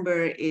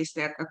remember is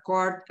that a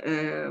court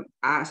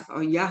asked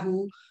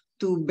Yahoo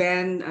to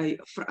ban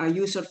a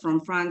user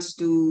from France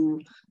to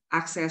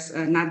access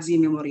Nazi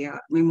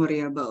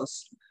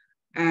memoriables.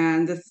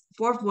 And the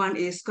fourth one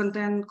is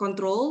content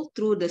control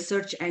through the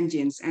search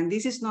engines. And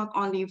this is not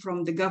only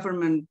from the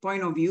government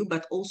point of view,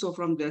 but also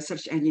from the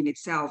search engine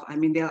itself. I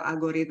mean, their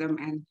algorithm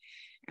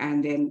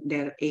and then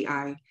their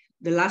AI.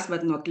 The last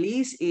but not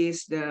least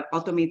is the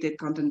automated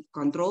content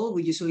control,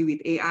 which usually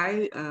with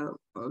AI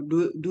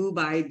do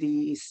by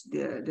the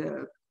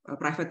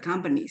private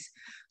companies.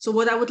 So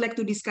what I would like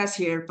to discuss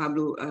here,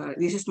 Pablo,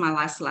 this is my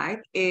last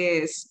slide,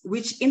 is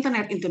which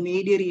internet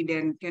intermediary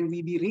then can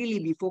we really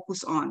be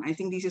focused on? I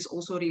think this is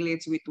also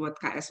relates with what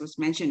KS was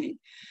mentioning.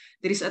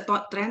 There is a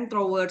trend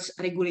towards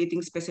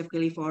regulating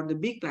specifically for the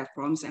big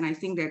platforms, and I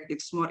think that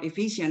it's more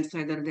efficient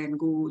rather than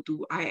go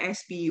to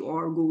ISP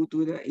or go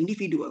to the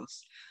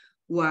individuals.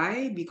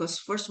 Why? Because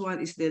first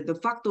one is de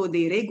facto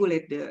they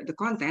regulate the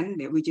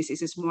content, which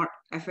is more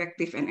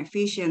effective and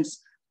efficient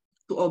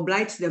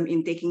oblige them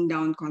in taking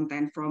down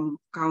content from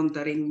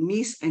countering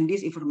mis and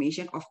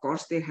disinformation. Of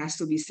course, there has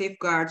to be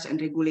safeguards and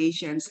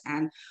regulations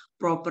and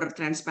proper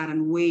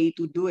transparent way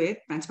to do it,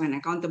 transparent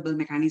accountable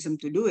mechanism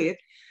to do it.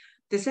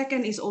 The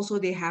second is also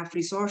they have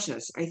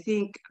resources. I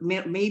think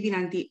maybe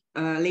nanti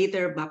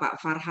later Bapak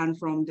Farhan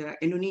from the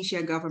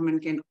Indonesia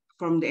government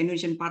from the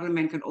Indonesian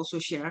parliament can also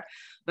share,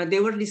 but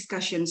there were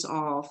discussions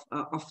of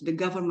the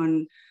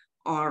government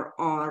or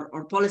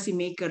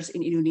policymakers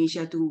in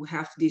Indonesia to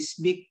have this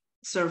big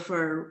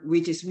server,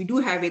 which is we do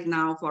have it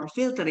now for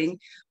filtering,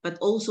 but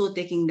also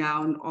taking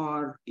down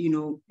or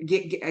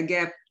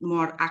get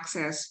more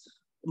access,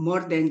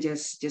 more than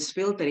just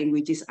filtering,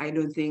 which is I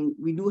don't think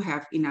we do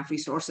have enough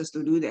resources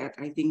to do that.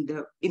 I think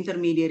the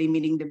intermediary,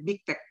 meaning the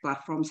big tech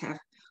platforms, have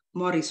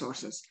more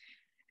resources.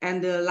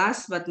 And the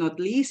last but not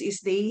least is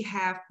they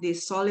have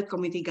these solid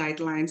committee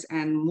guidelines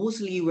and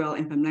mostly well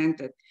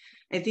implemented.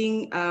 I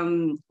think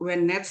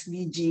when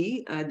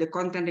NetzDG, the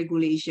content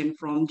regulation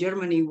from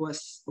Germany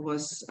was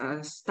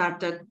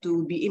started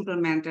to be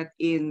implemented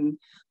in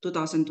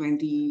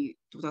 2019,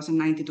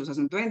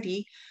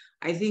 2020,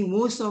 I think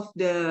most of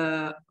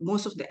the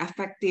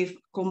effective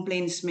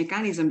complaints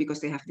mechanism,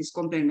 because they have this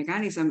complaint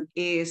mechanism,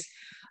 is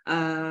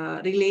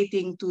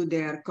relating to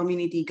their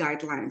community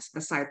guidelines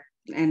aside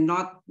and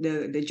not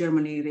the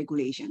Germany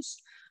regulations.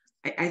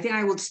 I think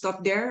I would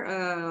stop there,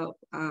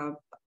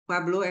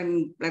 Pablo,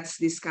 and let's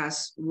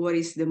discuss what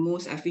is the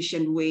most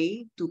efficient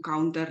way to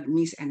counter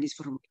mis and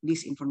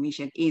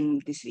disinformation in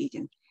this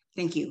region.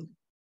 Thank you.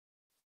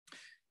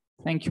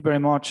 Thank you very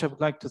much. I would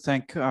like to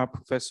thank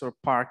Professor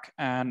Park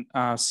and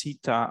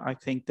Sita. I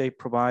think they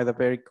provide a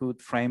very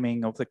good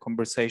framing of the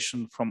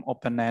conversation from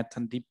OpenNet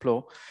and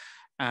Diplo.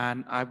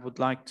 And I would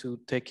like to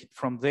take it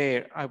from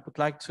there. I would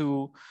like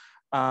to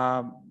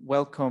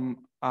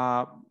welcome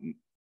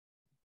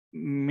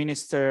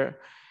Minister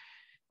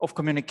of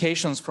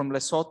Communications from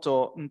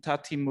Lesotho,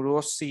 Ntati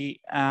Murosi,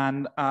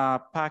 and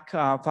Pak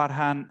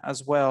Farhan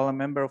as well, a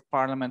member of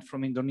parliament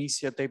from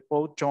Indonesia. They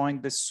both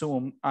joined the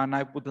Zoom, and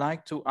I would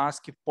like to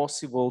ask if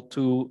possible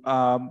to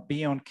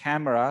be on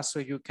camera so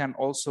you can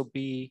also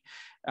be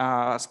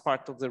as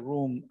part of the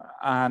room.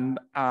 And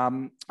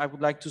I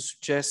would like to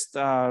suggest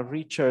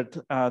Richard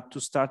to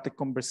start the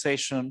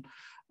conversation,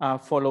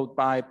 followed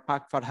by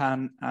Pak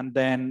Farhan, and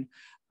then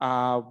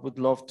would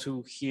love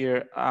to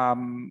hear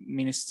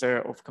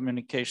Minister of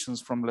Communications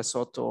from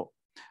Lesotho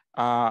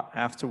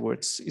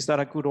afterwards. Is that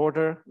a good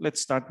order? Let's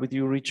start with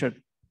you,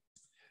 Richard.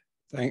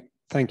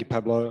 Thank you,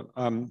 Pablo.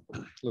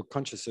 Look,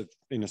 conscious of,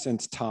 in a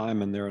sense,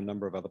 time, and there are a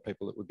number of other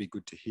people that would be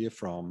good to hear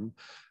from.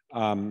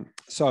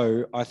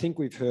 So I think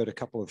we've heard a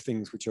couple of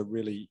things which are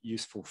really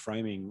useful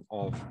framing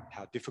of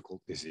how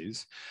difficult this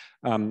is.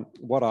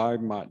 What I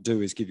might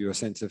do is give you a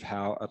sense of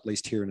how, at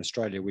least here in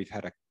Australia, we've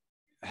had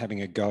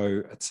having a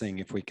go at seeing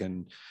if we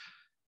can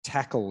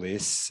tackle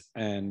this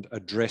and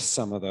address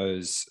some of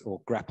those, or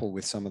grapple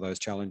with some of those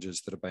challenges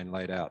that have been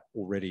laid out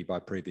already by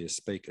previous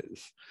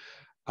speakers.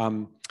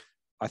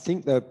 I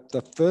think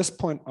the first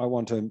point I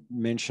want to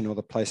mention, or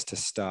the place to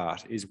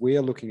start, is we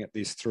are looking at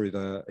this through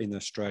in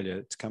Australia,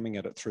 it's coming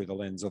at it through the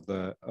lens of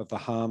the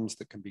harms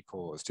that can be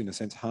caused, in a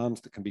sense,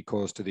 harms that can be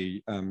caused to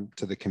the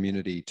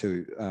community,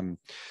 to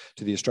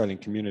the Australian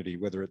community,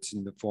 whether it's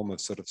in the form of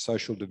sort of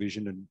social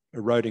division and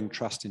eroding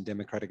trust in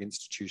democratic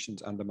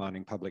institutions,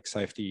 undermining public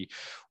safety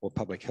or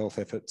public health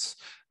efforts,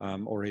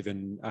 or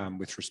even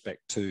with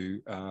respect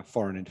to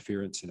foreign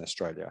interference in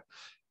Australia.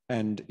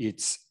 And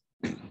it's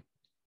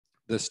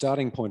the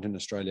starting point in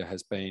Australia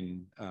has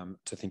been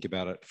to think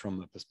about it from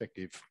the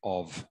perspective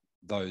of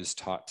those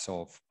types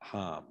of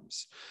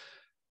harms.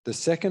 The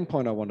second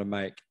point I want to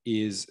make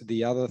is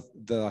the other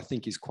that I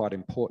think is quite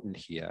important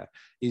here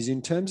is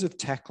in terms of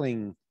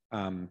tackling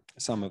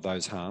some of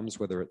those harms,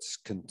 whether it's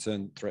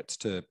threats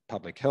to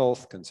public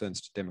health, concerns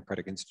to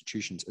democratic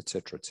institutions, et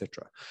cetera,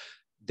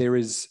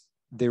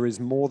 there is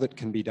more that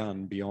can be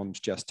done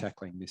beyond just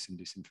tackling mis and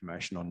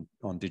disinformation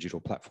on digital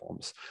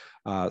platforms.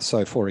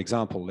 So for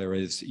example, there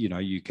is,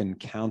 you can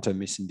counter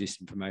mis and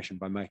disinformation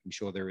by making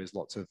sure there is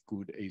lots of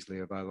good,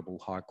 easily available,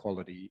 high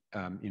quality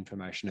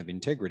information of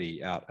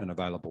integrity out and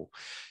available.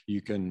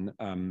 You can,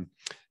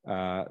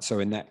 so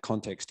in that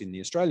context, in the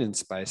Australian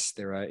space,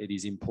 it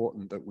is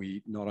important that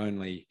we not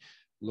only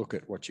look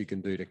at what you can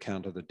do to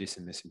counter the dis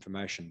and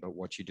misinformation, but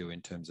what you do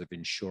in terms of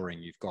ensuring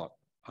you've got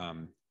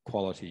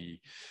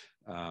quality,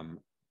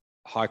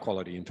 high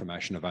quality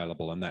information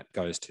available. And that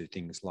goes to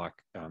things like,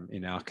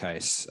 in our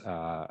case,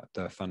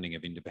 the funding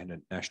of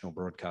independent national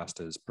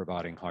broadcasters,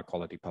 providing high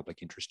quality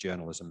public interest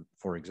journalism,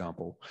 for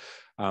example.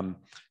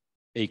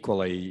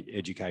 Equally,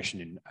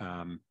 education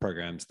in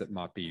programs that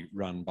might be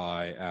run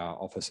by our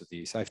Office of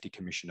the Safety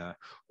Commissioner,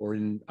 or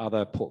in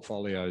other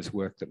portfolios,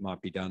 work that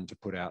might be done to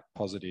put out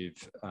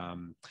positive,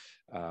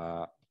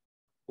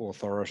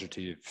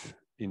 authoritative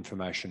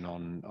information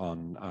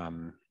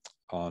on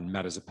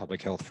matters of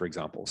public health, for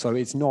example. So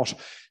it's not,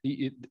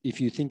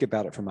 if you think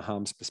about it from a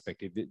harms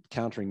perspective,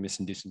 countering mis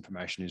and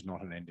disinformation is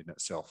not an end in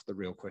itself. The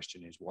real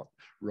question is, what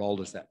role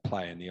does that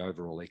play in the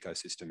overall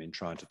ecosystem in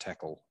trying to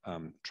tackle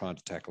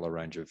a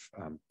range of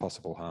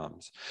possible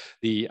harms?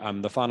 The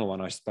final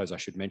one I suppose I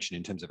should mention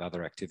in terms of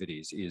other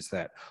activities is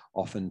that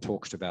often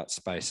talked about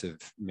space of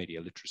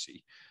media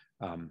literacy,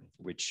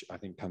 which I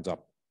think comes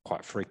up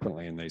quite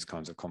frequently in these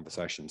kinds of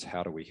conversations.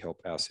 How do we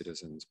help our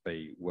citizens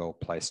be well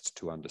placed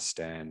to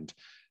understand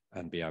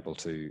and be able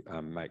to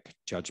make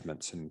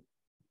judgments and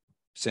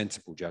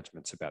sensible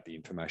judgments about the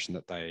information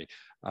that they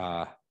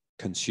are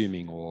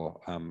consuming or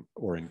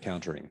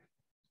encountering?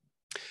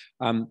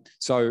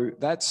 So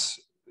that's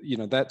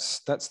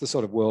the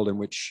sort of world in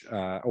which,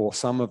 or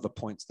some of the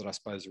points that I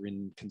suppose are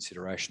in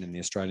consideration in the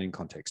Australian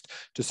context.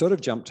 To sort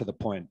of jump to the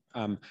point,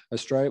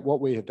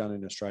 what we have done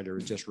in Australia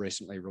is just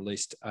recently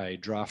released a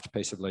draft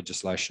piece of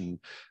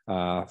legislation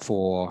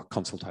for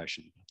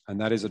consultation.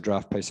 And that is a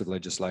draft piece of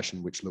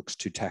legislation which looks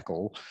to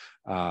tackle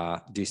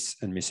dis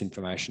and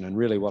misinformation. And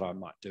really what I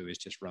might do is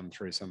just run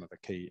through some of the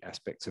key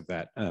aspects of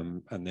that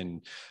and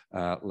then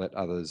let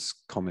others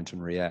comment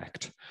and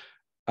react.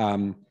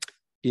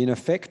 In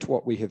effect,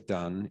 what we have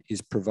done is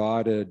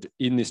provided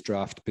in this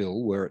draft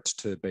bill, where it's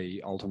to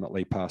be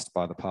ultimately passed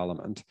by the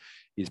Parliament,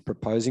 is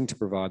proposing to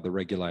provide the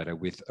regulator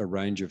with a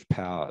range of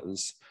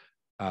powers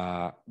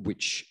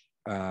which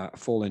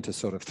fall into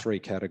sort of three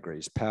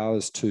categories.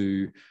 Powers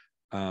to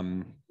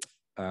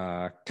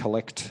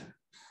collect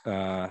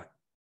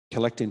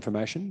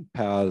information,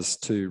 powers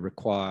to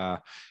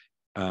require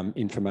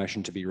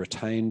information to be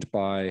retained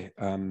by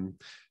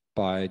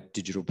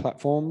digital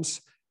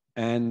platforms,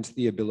 and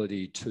the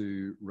ability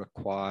to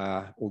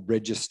require or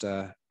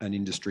register an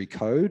industry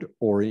code,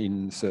 or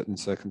in certain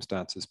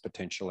circumstances,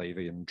 potentially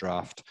even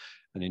draft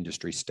an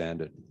industry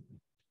standard.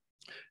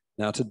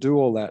 Now, to do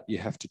all that, you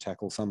have to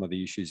tackle some of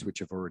the issues which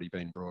have already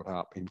been brought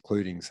up,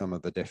 including some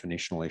of the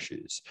definitional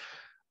issues.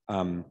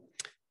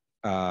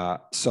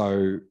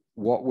 So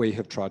what we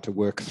have tried to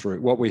work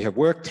through, what we have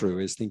worked through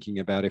is thinking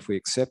about, if we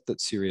accept that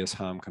serious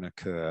harm can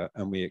occur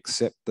and we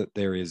accept that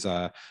there is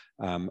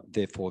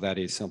therefore that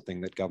is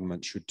something that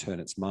government should turn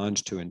its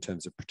mind to in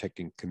terms of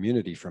protecting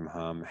community from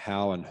harm,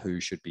 how and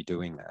who should be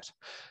doing that.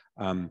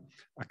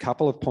 A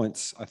couple of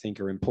points I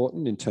think are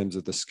important in terms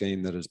of the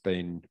scheme that has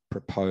been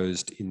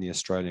proposed in the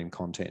Australian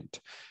content.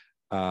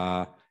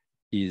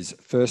 Is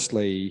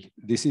firstly,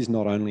 this is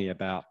not only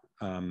about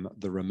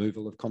the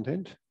removal of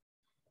content.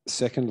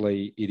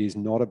 Secondly, it is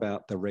not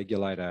about the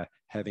regulator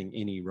having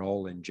any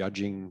role in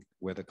judging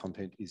whether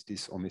content is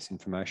dis or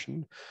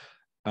misinformation.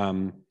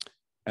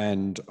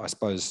 And I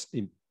suppose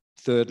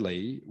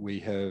thirdly, we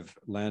have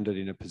landed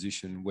in a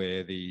position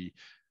where the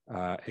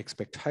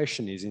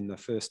expectation is, in the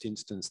first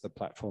instance, the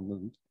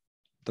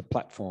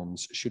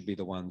platforms should be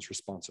the ones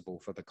responsible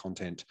for the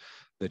content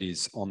that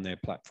is on their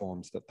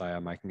platforms that they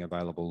are making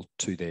available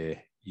to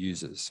their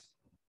users.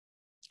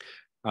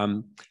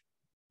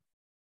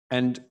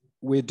 And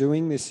we're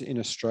doing this in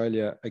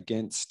Australia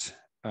against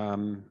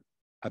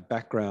a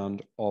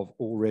background of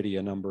already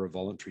a number of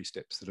voluntary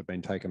steps that have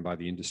been taken by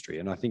the industry.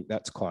 And I think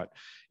that's quite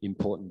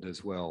important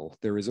as well.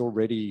 There is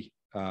already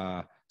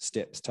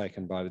steps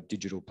taken by the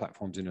digital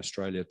platforms in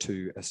Australia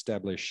to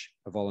establish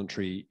a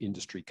voluntary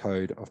industry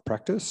code of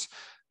practice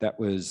that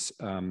was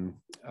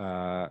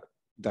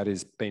that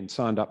has been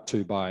signed up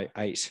to by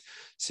 8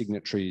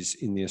 signatories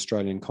in the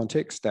Australian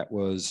context. That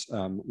was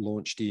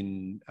launched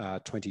in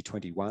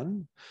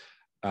 2021.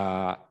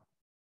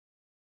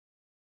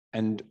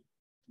 And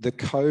the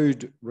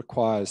code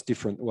requires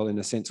different, well, in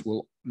a sense,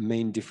 will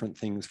mean different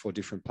things for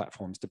different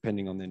platforms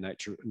depending on their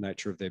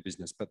nature of their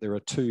business. But there are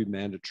 2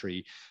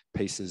 mandatory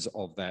pieces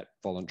of that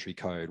voluntary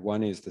code.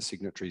 One is the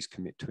signatories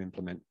commit to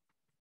implement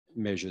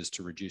measures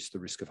to reduce the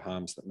risk of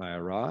harms that may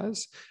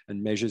arise.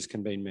 And measures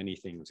can mean many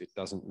things. It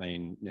doesn't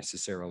mean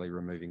necessarily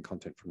removing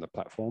content from the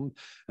platform.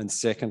 And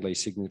secondly,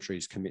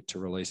 signatories commit to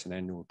release an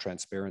annual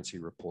transparency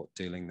report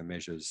detailing the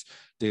measures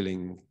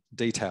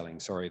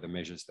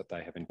that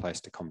they have in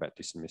place to combat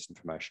dis and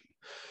misinformation.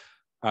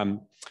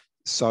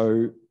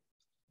 So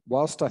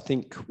whilst I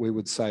think we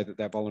would say that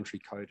that voluntary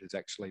code has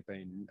actually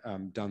been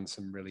done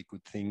some really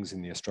good things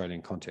in the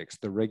Australian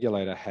context, the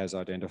regulator has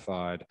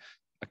identified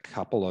a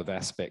couple of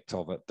aspects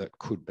of it that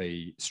could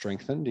be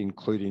strengthened,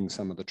 including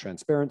some of the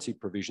transparency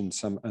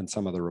provisions and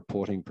some of the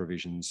reporting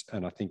provisions.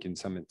 And I think in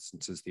some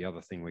instances, the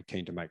other thing we're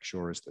keen to make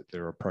sure is that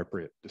there are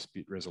appropriate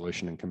dispute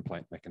resolution and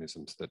complaint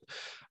mechanisms that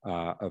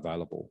are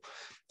available.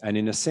 And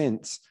in a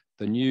sense,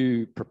 the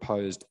new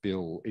proposed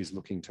bill is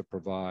looking to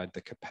provide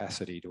the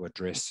capacity to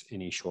address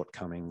any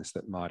shortcomings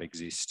that might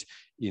exist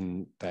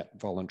in that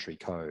voluntary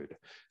code.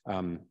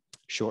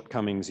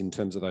 Shortcomings in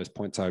terms of those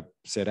points I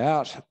set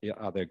out,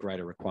 are there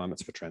greater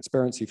requirements for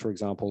transparency, for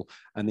example?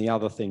 And the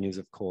other thing is,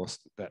 of course,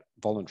 that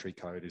voluntary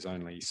code is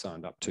only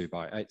signed up to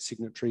by 8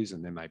 signatories,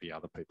 and there may be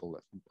other people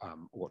that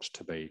ought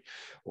to be,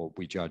 or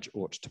we judge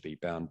ought to be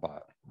bound by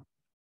it.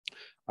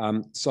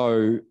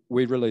 So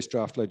we released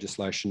draft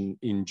legislation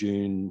in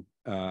June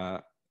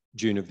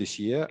June of this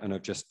year and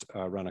have just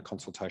run a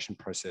consultation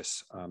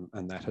process,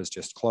 and that has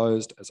just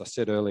closed. As I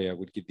said earlier,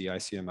 would give the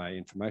ACMA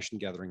information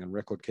gathering and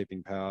record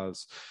keeping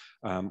powers,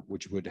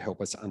 which would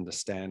help us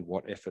understand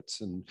what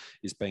efforts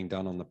is being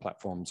done on the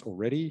platforms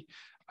already.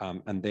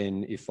 And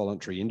then if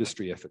voluntary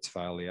industry efforts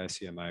fail, the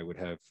ACMA would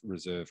have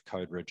reserve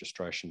code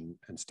registration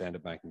and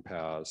standard banking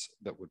powers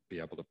that would be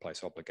able to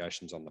place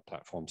obligations on the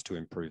platforms to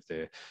improve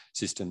their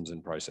systems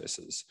and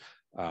processes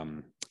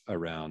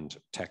around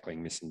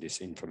tackling mis and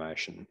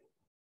disinformation.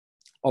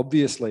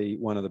 Obviously,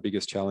 one of the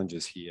biggest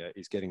challenges here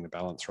is getting the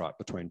balance right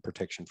between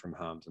protection from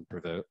harms and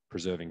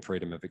preserving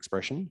freedom of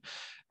expression.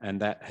 And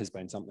that has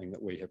been something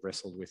that we have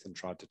wrestled with and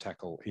tried to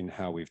tackle in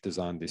how we've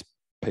designed this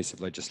piece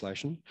of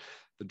legislation.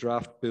 The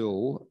draft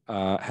bill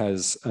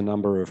has a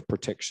number of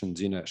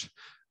protections in it,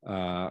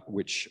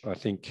 which I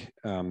think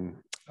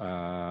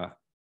are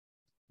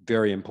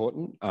very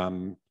important.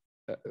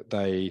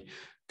 They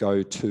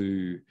go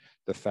to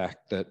the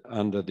fact that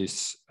under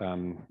this,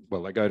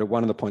 well, they go to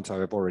one of the points I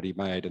have already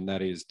made, and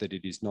that is that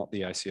it is not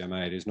the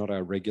ACMA, it is not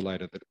our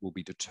regulator that will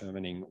be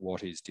determining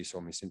what is dis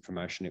or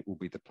misinformation. It will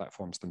be the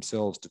platforms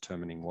themselves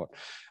determining what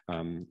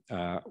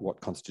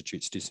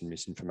constitutes dis and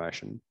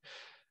misinformation.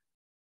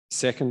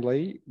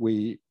 Secondly,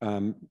 we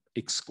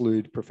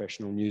exclude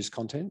professional news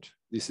content.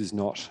 This is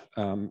not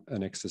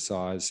an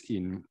exercise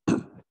in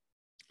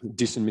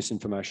dis and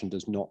misinformation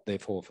does not,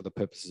 therefore, for the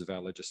purposes of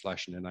our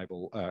legislation,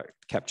 enable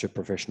capture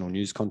professional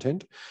news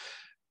content.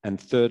 And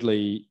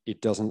thirdly,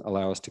 it doesn't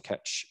allow us to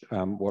catch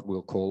what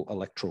we'll call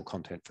electoral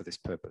content for this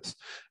purpose.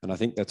 And I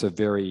think that's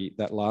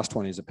that last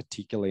one is a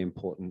particularly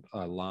important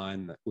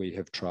line that we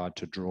have tried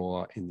to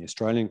draw in the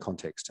Australian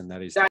context, and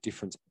that is the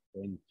difference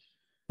between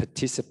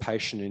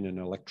participation in an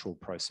electoral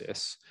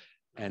process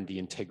and the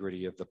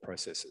integrity of the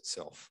process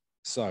itself.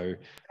 So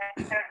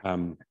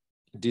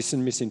dis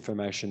and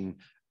misinformation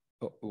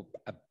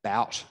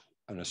about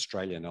an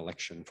Australian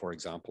election, for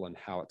example, and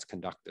how it's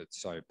conducted.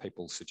 So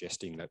people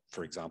suggesting that,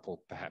 for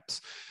example,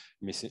 perhaps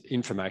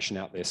misinformation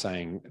out there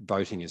saying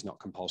voting is not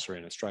compulsory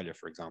in Australia,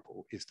 for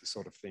example, is the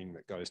sort of thing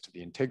that goes to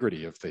the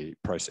integrity of the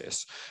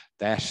process.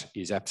 That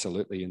is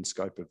absolutely in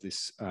scope of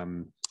this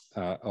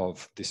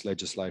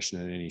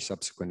legislation and any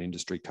subsequent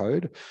industry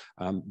code,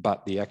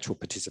 but the actual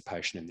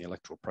participation in the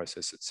electoral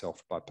process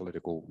itself by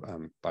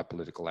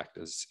political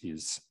actors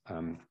is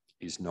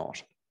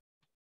not.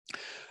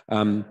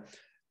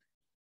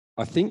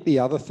 I think the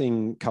other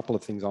couple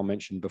of things I'll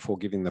mention before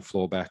giving the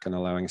floor back and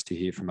allowing us to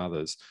hear from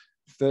others.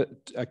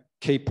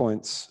 Key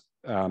points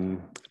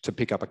to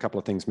pick up a couple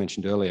of things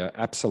mentioned earlier.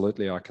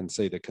 Absolutely, I can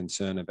see the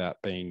concern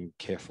about being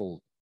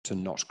careful to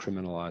not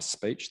criminalise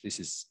speech.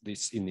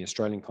 This in the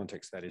Australian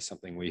context, that is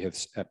something we have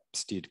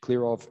steered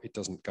clear of. It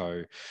doesn't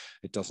go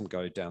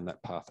down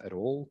that path at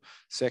all.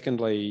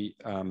 Secondly,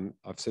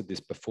 I've said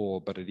this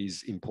before, but it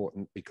is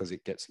important because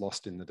it gets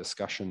lost in the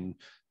discussion.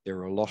 There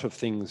are a lot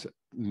of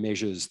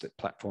measures that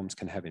platforms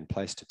can have in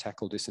place to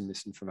tackle dis and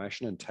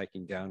misinformation, and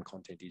taking down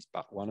content is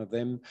but one of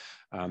them.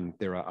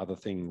 There are other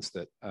things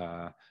that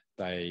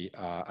they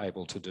are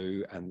able to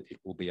do, and it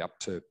will be up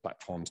to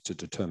platforms to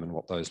determine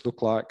what those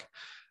look like.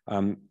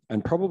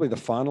 And probably the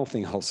final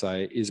thing I'll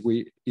say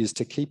is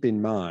to keep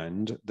in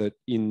mind that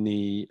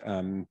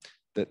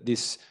that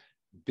this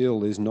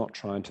bill is not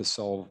trying to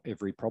solve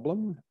every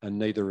problem, and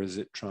neither is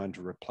it trying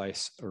to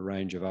replace a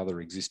range of other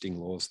existing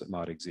laws that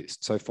might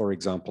exist. So, for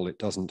example, it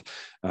doesn't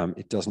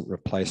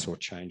replace or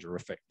change or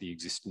affect the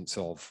existence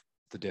of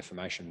the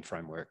defamation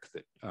framework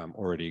that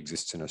already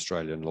exists in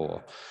Australian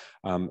law.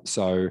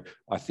 So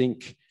I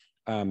think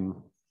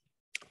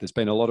there's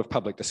been a lot of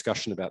public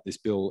discussion about this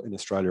bill in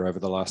Australia over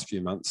the last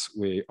few months,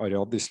 where it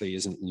obviously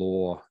isn't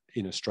law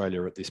in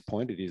Australia at this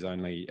point. It is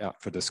only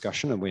out for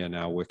discussion, and we are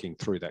now working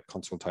through that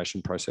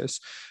consultation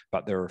process.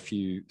 But there are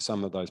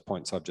some of those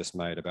points I've just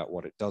made about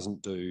what it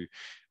doesn't do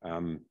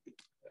and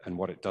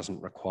what it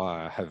doesn't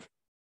require have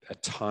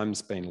at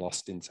times been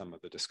lost in some of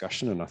the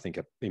discussion, and I think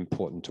are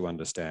important to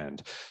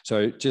understand.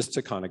 So just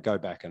to kind of go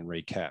back and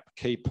recap,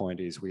 key point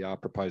is we are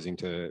proposing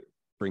to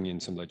bring in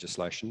some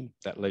legislation.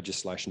 That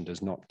legislation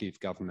does not give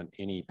government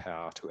any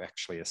power to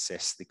actually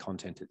assess the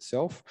content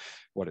itself.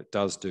 What it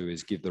does do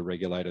is give the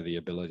regulator the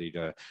ability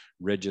to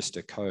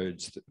register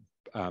codes that,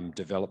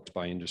 developed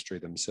by industry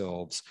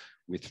themselves,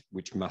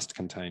 which must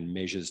contain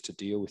measures to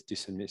deal with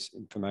dis and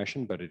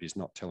misinformation, but it is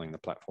not telling the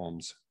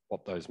platforms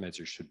what those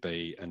measures should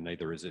be, and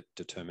neither is it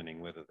determining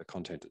whether the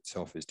content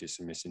itself is dis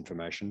and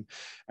misinformation.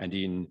 And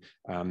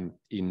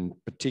in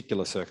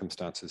particular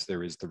circumstances,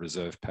 there is the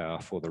reserve power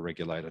for the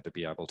regulator to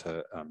be able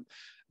to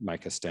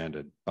make a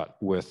standard, but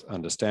worth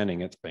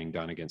understanding it's being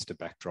done against a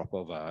backdrop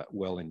of a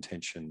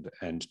well-intentioned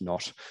and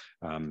not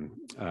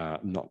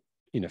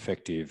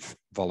ineffective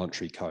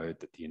voluntary code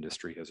that the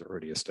industry has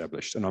already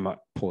established. And I might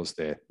pause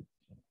there.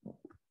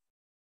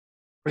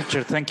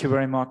 Richard, thank you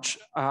very much.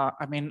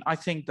 I mean, I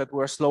think that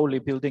we're slowly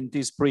building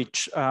this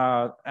bridge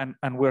and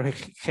we're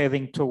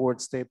heading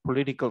towards the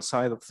political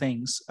side of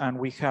things. And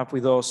we have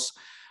with us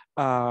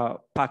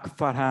Pak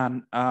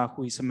Farhan,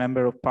 who is a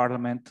member of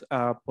parliament,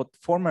 but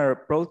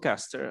former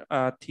broadcaster,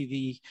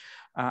 TV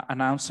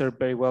announcer,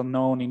 very well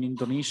known in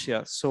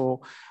Indonesia.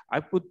 So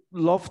I would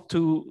love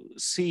to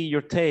see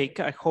your take.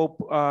 I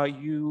hope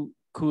you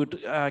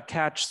could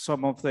catch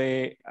some of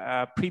the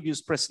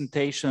previous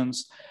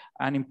presentations,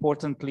 and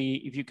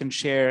importantly, if you can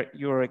share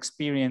your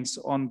experience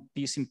on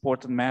this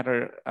important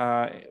matter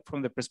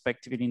from the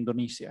perspective in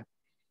Indonesia.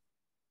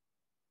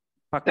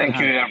 Pak Thank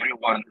Farhan. you,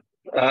 everyone.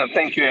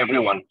 Thank you,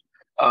 everyone.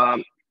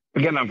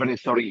 Again, I'm very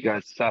sorry,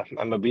 guys.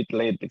 I'm a bit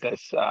late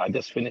because I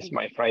just finished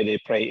my Friday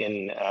pray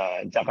in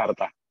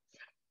Jakarta.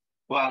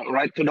 Well,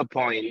 right to the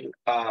point,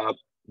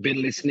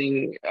 been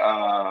listening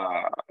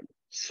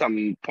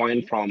some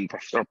point from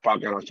Professor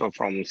Park and also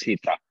from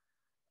Sita.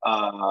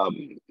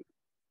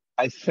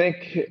 I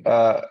think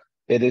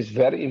it is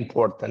very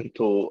important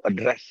to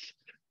address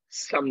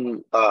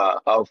some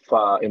of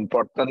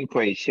important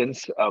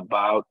questions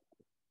about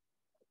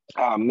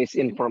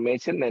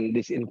misinformation and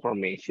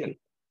disinformation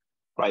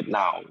right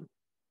now.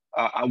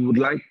 I would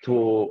like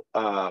to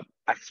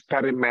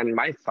experiment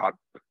my thought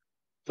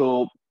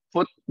to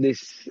put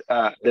this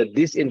the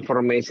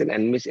disinformation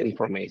and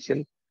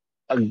misinformation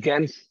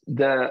against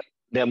the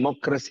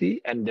democracy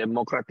and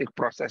democratic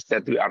process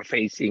that we are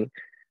facing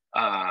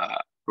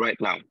right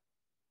now.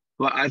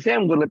 Well, I think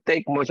I'm going to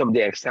take most of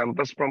the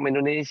examples from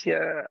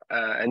Indonesia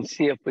and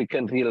see if we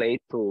can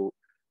relate to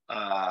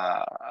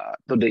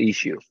the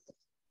issue.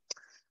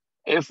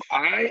 If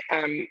I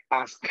am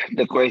asked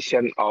the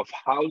question of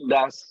how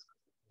does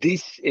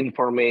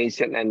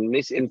disinformation and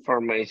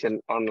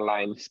misinformation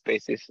online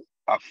spaces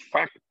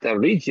affect the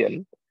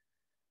region,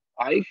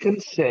 I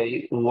can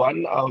say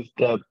one of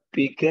the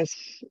biggest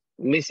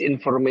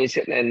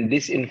misinformation and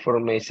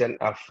disinformation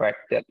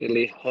effect that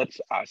really hurts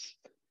us.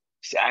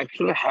 It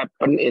actually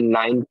happened in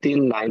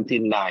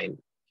 1999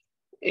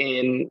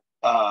 in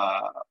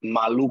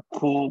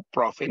Maluku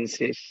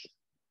provinces.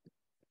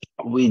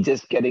 We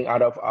just getting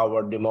out of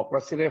our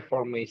democracy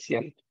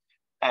reformation,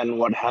 and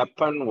what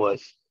happened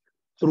was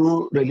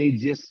through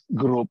religious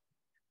group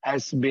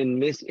has been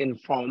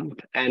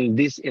misinformed and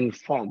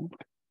disinformed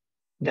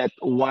that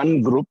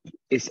one group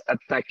is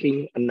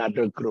attacking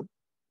another group.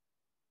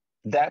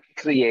 That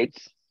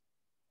creates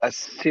a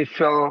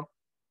civil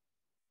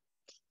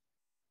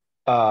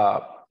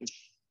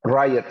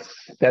riots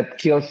that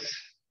kills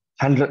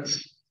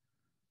hundreds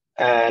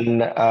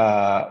and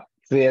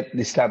create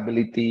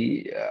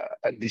instability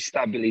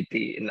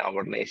in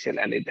our nation,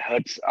 and it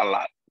hurts a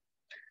lot.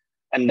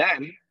 And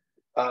then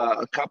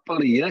a couple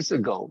of years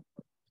ago,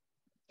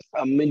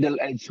 a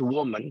middle-aged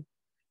woman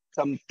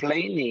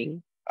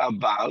complaining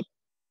about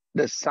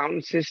the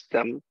sound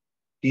system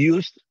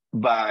used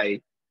by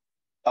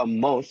a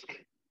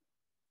mosque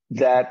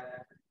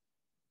that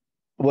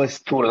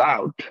was too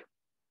loud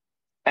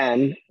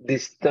and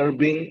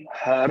disturbing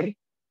her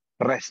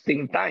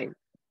resting time.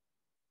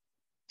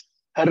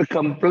 Her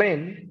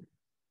complaint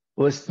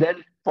was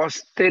then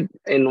posted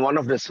in one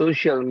of the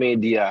social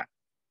media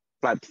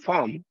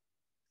platforms,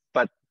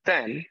 but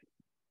then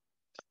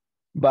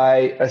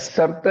by a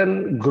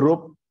certain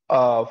group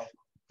of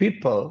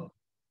people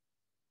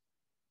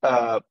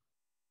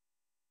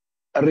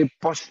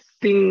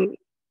reposting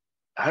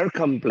her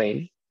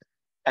complaint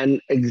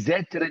and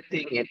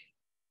exaggerating it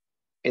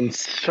in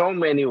so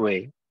many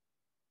ways,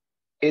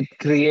 it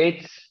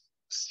creates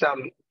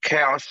some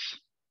chaos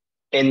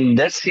in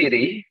the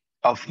city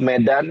of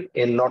Medan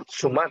in North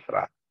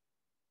Sumatra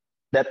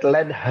that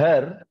led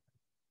her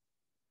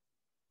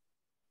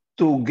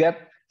to get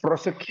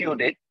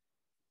prosecuted,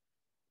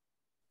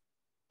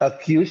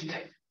 accused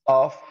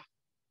of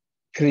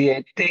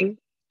creating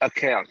a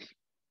chaos.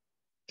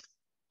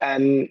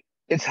 And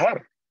it's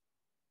her,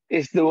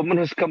 it's the woman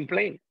who's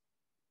complained,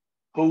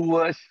 who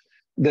was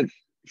the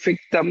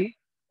victim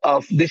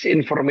of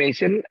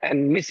disinformation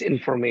and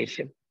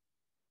misinformation.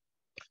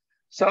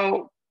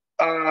 So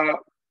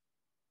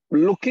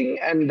looking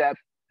at that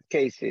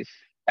cases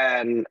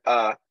and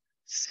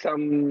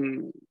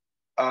some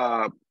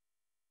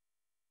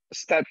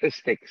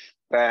statistics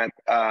that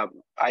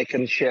I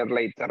can share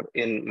later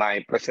in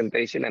my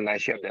presentation, and I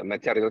share the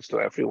materials to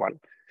everyone.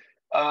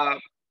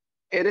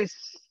 It is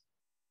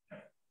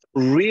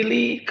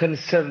really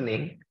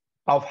concerning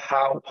of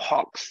how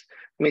hoax,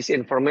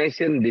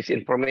 misinformation,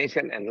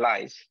 disinformation, and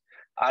lies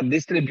are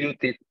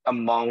distributed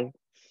among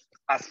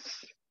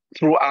us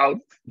throughout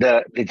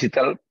the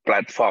digital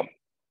platform.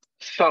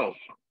 So,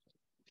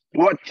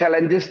 what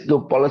challenges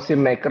do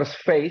policymakers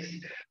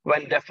face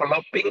when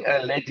developing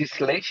a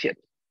legislation?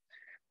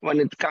 When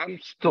it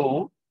comes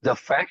to the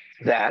fact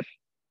that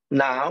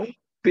now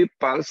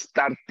people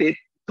started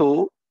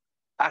to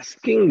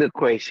asking the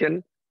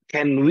question,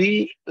 can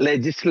we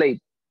legislate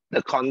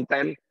the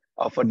content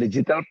of a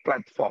digital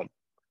platform?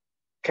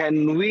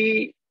 Can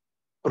we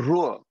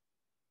rule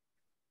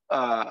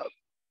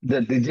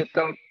the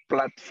digital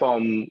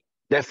platform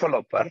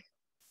developer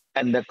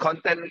and the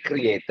content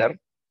creator,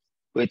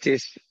 which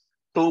is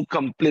two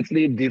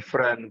completely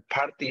different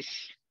parties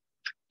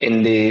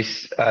in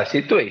this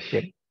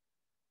situation,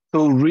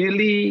 to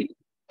really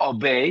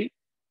obey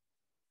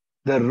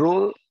the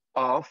rule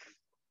of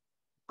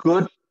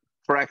good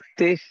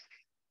practice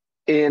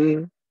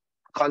in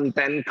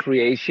content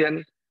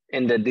creation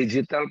in the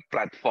digital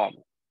platform.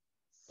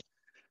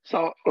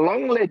 So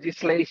long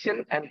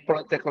legislation and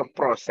political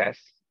process,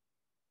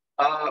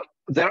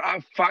 there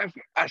are 5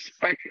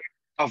 aspects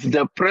of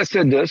the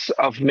procedures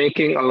of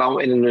making a law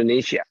in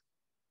Indonesia.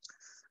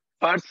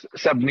 First,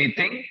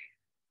 submitting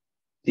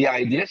the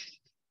ideas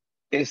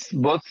is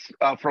both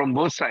from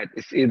both sides.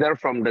 It's either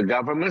from the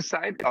government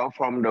side or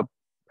from the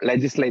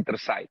legislator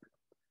side.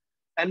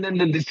 And then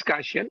the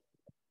discussion,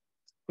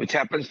 which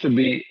happens to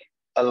be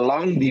a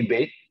long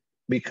debate,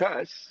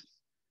 because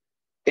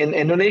in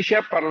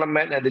Indonesia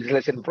parliament and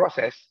legislation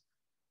process,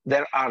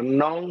 there are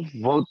no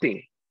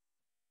voting.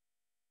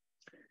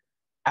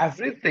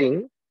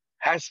 Everything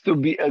has to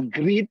be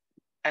agreed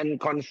and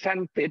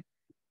consented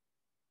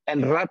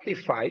and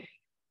ratified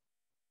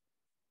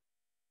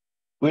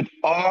with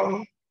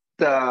all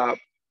the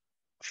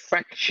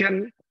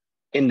faction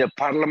in the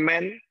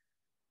parliament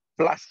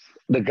plus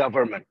the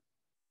government.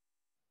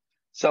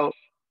 So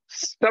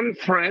some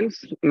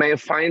friends may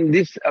find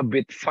this a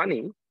bit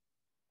funny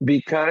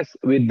because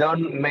we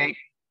don't make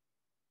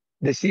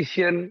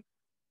decision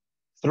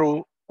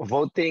through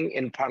voting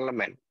in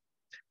parliament,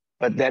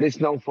 but there is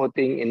no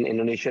voting in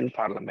Indonesian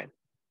parliament.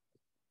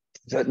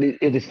 So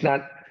it is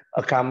not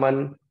a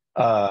common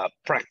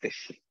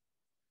practice.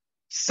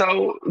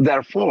 So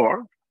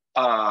therefore,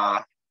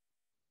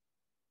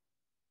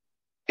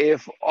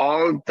 if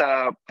all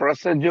the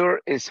procedure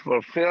is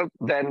fulfilled,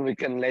 then we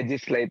can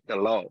legislate the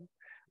law.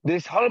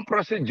 This whole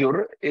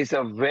procedure is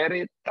a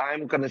very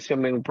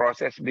time-consuming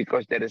process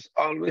because there is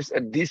always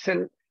a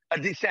dissent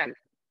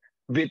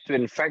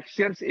between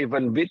factions,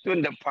 even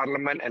between the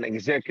parliament and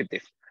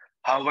executive.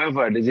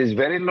 However, this is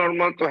very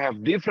normal to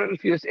have different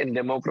views in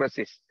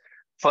democracies.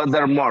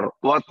 Furthermore,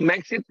 what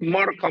makes it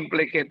more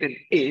complicated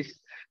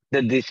is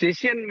the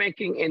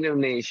decision-making in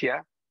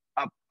Indonesia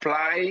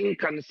applying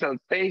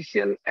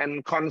consultation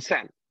and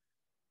consent.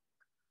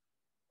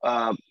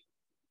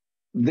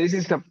 This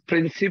is a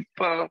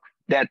principle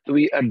that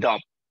we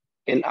adopt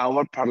in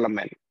our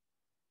parliament.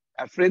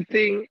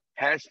 Everything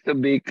has to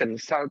be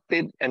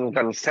consulted and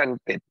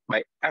consented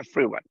by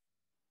everyone.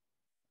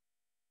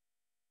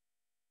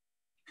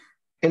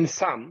 In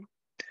sum,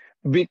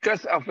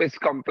 because of its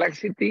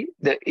complexity,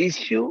 the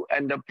issue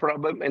and the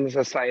problem in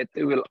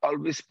society will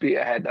always be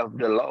ahead of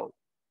the law.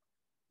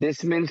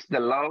 This means the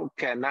law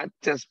cannot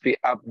just be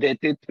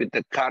updated with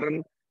the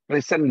current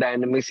recent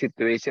dynamic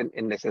situation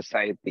in the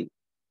society.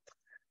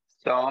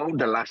 So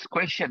the last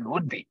question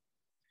would be,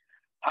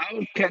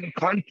 how can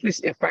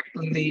countries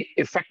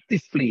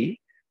effectively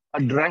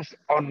address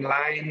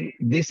online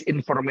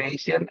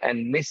disinformation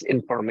and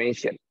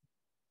misinformation?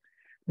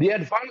 The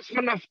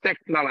advancement of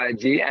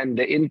technology and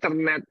the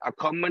internet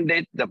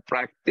accommodate the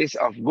practice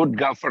of good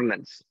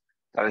governance,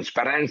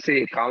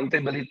 transparency,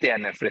 accountability,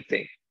 and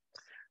everything.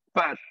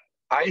 But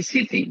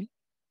ICT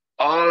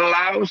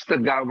allows the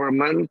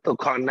government to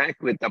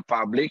connect with the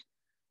public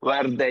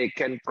where they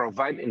can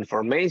provide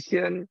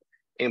information,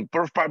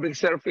 improve public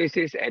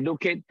services,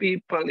 educate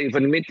people,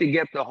 even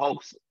mitigate the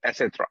hoax,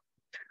 etc.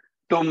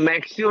 To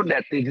make sure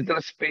that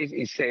digital space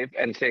is safe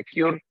and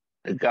secure,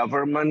 the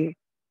government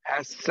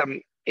has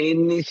some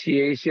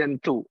initiation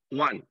to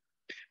 1,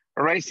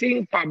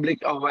 raising public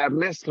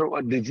awareness through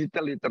a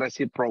digital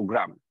literacy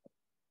program.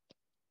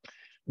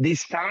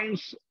 This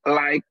sounds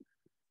like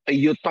a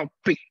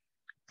utopic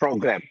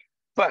program,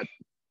 but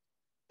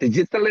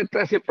digital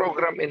literacy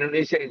program in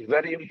Indonesia is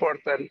very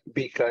important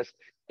because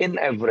in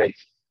average,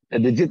 the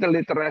digital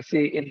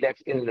literacy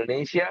index in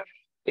Indonesia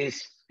is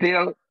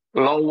still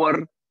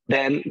lower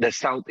than the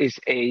Southeast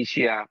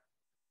Asia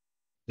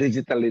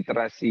digital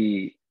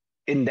literacy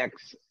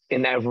index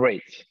in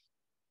average.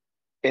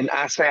 In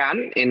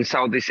ASEAN, in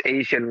Southeast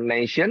Asian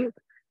nation,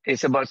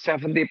 it's about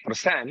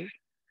 70%,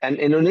 and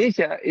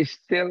Indonesia is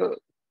still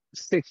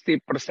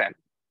 60%.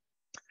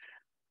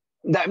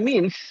 That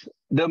means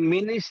the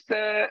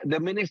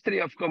Ministry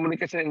of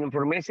Communication and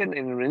Information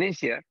in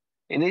Indonesia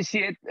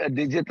initiate a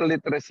digital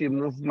literacy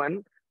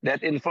movement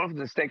that involves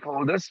the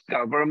stakeholders,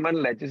 government,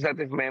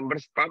 legislative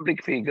members,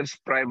 public figures,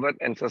 private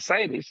and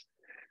societies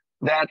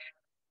that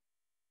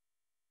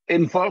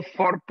involve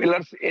 4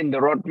 pillars in the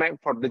roadmap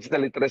for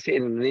digital literacy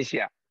in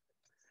Indonesia.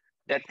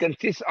 That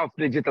consists of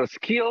digital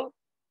skill,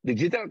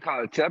 digital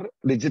culture,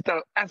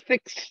 digital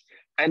ethics,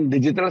 and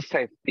digital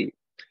safety.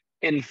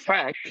 In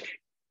fact,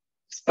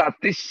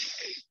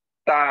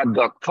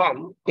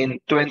 Statista.com in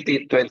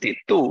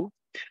 2022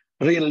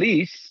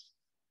 released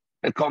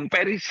a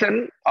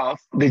comparison of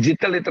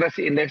digital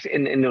literacy index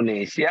in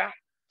Indonesia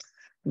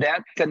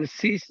that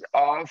consists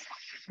of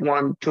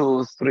 5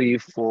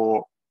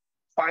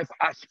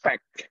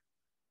 aspects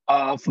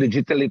of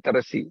digital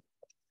literacy.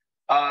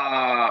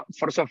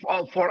 First of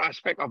all, 4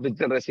 aspects of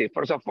digital literacy.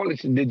 First of all,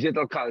 it's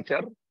digital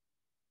culture,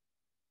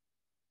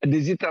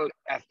 digital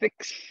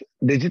ethics,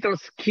 digital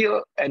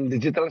skill, and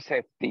digital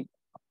safety.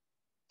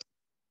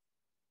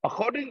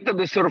 According to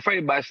the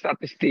survey by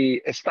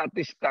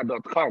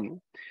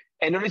Statista.com,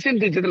 Indonesian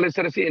Digital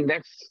Literacy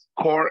Index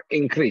score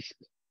increased.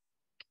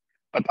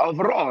 But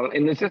overall,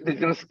 Indonesia's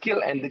digital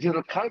skill and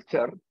digital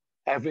culture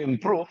have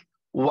improved,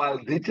 while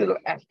digital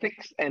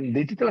ethics and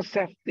digital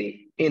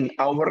safety in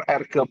our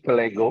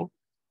archipelago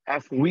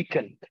have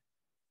weakened.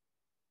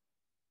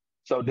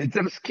 So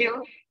digital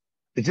skill,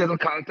 digital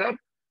culture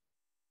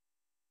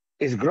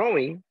is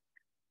growing,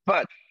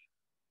 but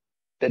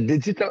the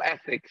digital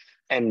ethics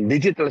and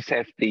digital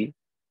safety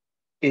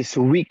is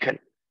weakened.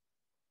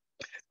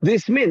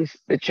 This means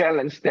the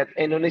challenge that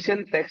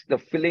Indonesian takes the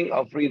feeling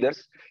of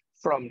readers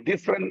from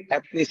different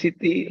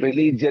ethnicity,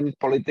 religion,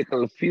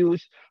 political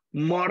views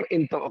more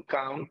into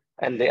account,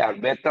 and they are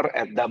better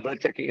at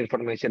double-checking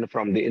information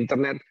from the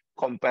internet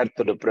compared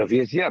to the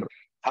previous year.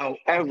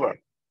 However,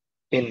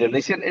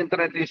 Indonesian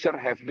internet users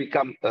have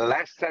become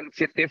less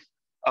sensitive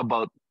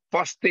about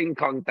posting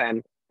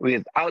content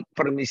without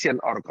permission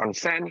or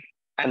consent,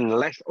 and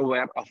less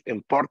aware of the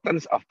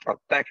importance of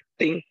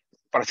protecting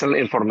personal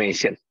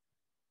information.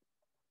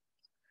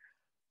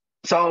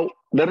 So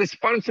the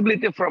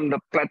responsibility from the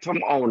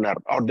platform owner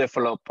or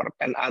developer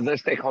and other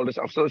stakeholders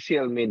of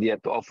social media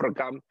to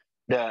overcome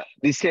the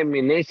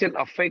dissemination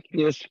of fake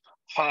news,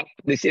 hoax,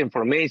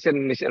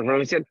 disinformation,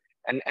 misinformation,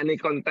 and any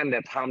content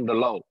that harm the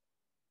law.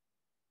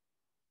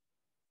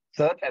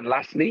 Third and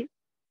lastly,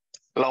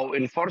 law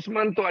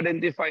enforcement to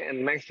identify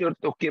and make sure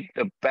to keep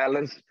the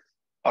balance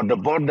or the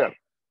border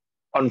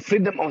on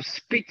freedom of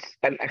speech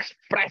and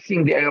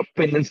expressing their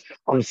opinions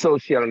on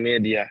social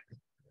media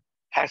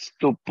has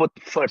to put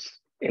first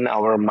in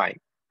our mind.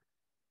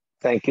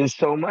 Thank you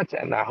so much,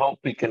 and I hope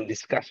we can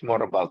discuss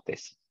more about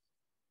this.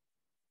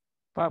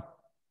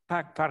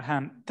 Pak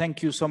Farhan,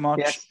 thank you so much,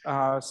 yes.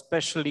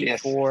 Especially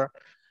yes. for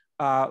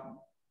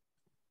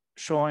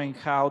showing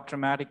how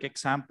dramatic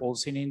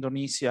examples in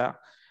Indonesia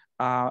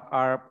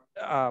are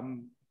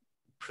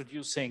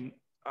producing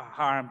a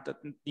harm that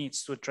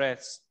needs to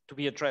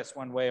be addressed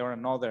one way or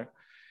another.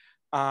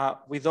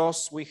 With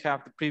us, we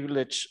have the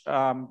privilege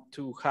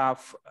to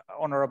have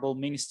Honorable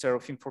Minister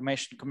of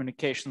Information,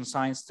 Communication,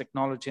 Science,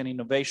 Technology and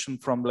Innovation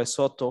from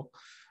Lesotho,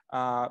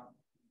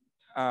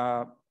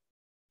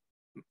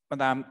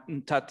 Madam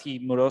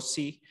Ntati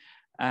Murosi,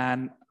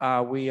 and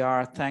we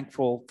are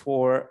thankful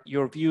for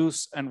your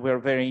views, and we're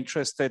very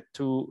interested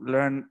to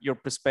learn your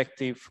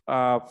perspective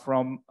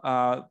from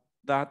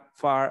that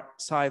far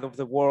side of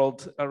the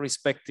world,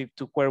 respective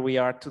to where we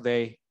are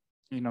today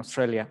in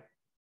Australia.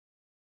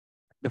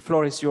 The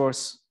floor is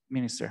yours,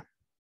 Minister.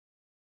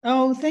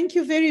 Oh, thank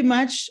you very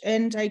much.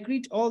 And I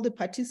greet all the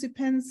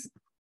participants.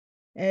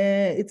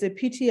 It's a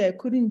pity I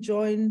couldn't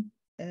join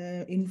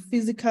in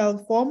physical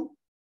form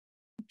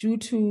due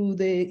to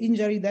the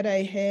injury that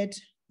I had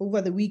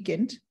over the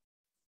weekend.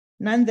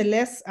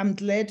 Nonetheless, I'm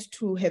glad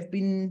to have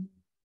been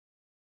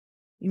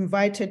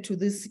invited to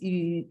this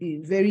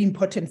very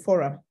important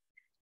forum.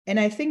 And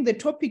I think the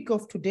topic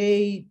of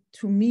today,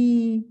 to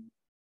me,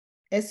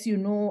 as you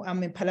know,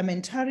 I'm a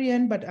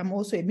parliamentarian, but I'm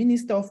also a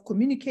Minister of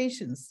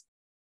Communications.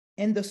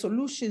 And the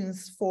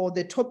solutions for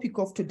the topic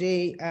of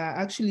today are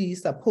actually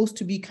supposed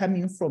to be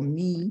coming from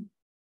me.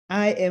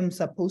 I am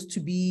supposed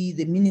to be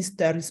the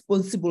minister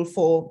responsible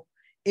for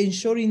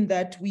ensuring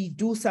that we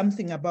do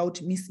something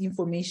about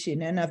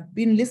misinformation. And I've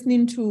been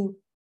listening to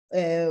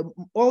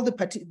all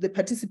the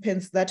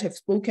participants that have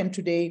spoken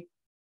today.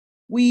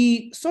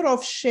 We sort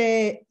of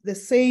share the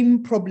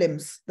same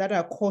problems that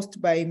are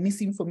caused by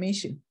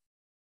misinformation.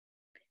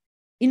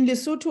 In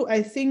Lesotho,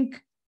 I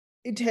think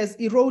it has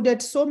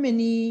eroded so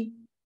many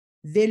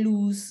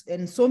values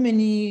and so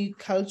many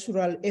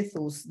cultural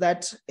ethos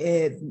that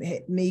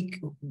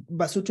make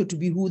Basotho to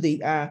be who they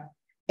are.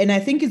 And I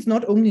think it's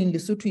not only in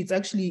Lesotho, it's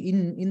actually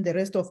in the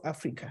rest of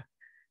Africa.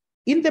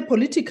 In the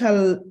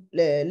political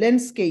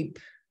landscape,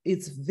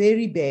 it's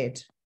very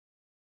bad.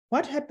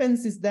 What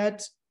happens is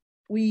that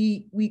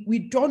we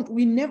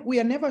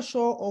are never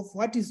sure of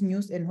what is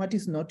news and what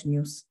is not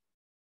news.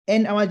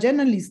 And our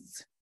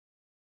journalists,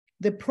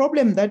 the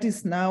problem that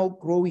is now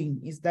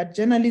growing is that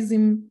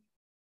journalism,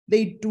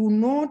 they do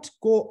not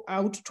go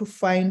out to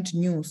find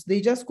news.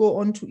 They just go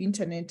onto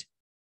internet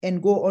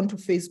and go onto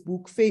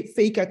Facebook,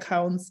 fake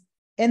accounts.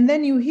 And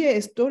then you hear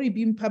a story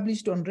being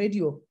published on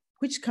radio,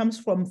 which comes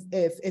from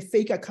a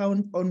fake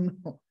account on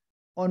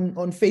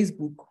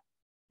Facebook.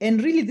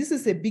 And really, this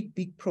is a big,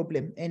 big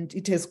problem. And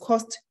it has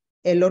caused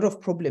a lot of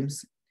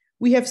problems.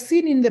 We have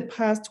seen in the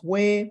past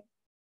where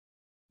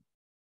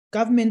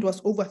government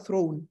was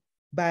overthrown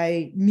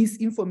by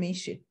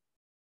misinformation.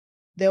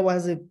 There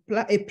was a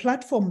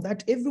platform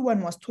that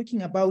everyone was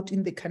talking about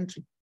in the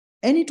country,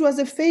 and it was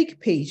a fake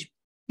page.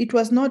 It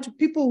was not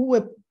people who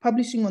were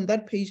publishing on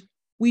that page.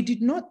 We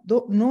did not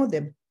know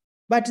them,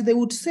 but they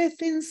would say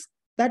things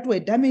that were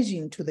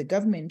damaging to the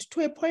government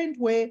to a point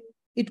where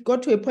it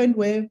got to a point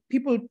where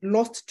people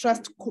lost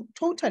trust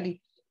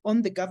totally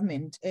on the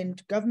government,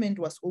 and government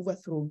was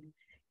overthrown.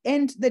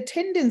 And the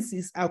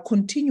tendencies are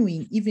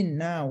continuing even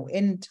now.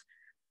 And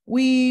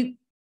we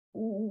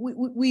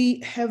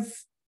have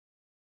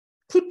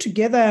put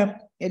together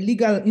a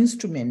legal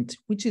instrument,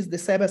 which is the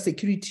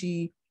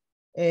cybersecurity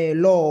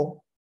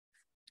law,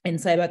 and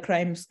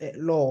cybercrimes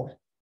law,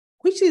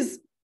 which is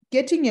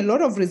getting a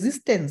lot of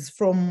resistance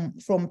from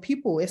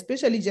people,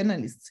 especially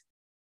journalists.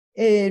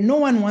 No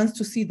one wants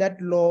to see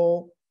that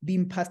law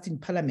being passed in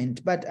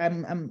Parliament, but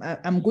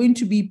I'm going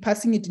to be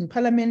passing it in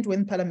Parliament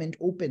when Parliament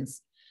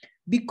opens,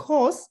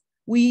 because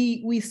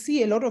we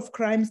see a lot of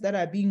crimes that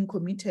are being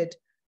committed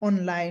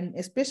online,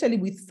 especially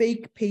with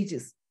fake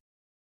pages.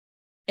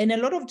 And a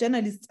lot of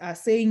journalists are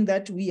saying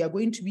that we are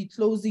going to be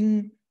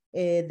closing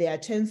their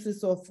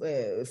chances of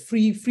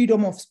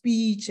freedom of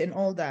speech and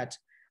all that.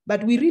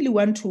 But we really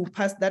want to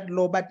pass that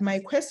law. But my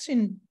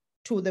question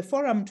to the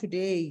forum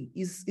today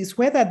is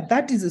whether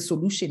that is a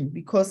solution,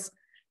 because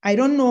I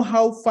don't know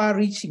how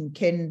far-reaching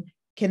can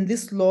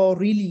this law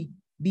really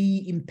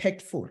be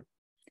impactful.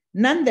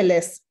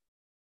 Nonetheless,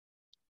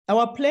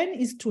 our plan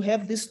is to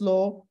have this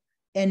law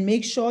and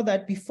make sure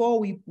that before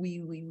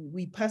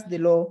we pass the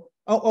law,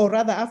 or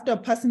rather after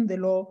passing the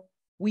law,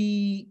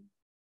 we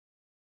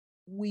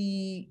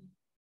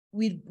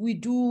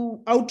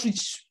do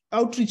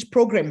outreach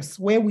programs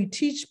where we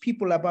teach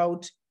people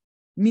about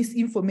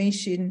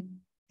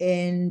misinformation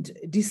and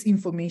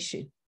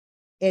disinformation,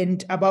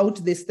 and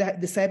about the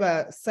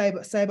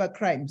cyber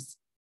crimes.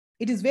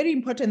 It is very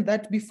important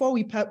that before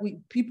we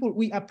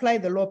apply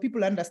the law,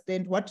 people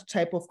understand what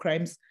type of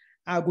crimes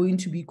are going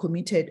to be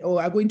committed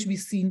or are going to be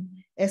seen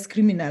as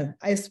criminal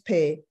as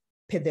per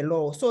the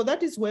law. So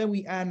that is where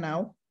we are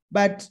now.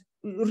 But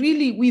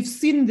really, we've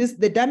seen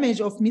the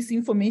damage of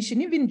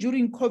misinformation. Even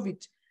during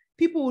COVID,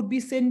 people would be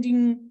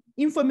sending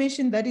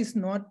information that is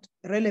not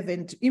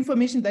relevant,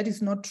 information that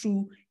is not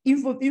true,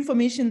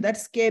 information that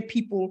scare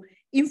people,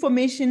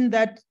 information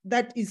that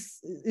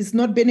is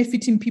not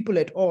benefiting people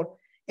at all.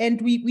 And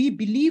we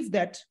believe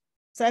that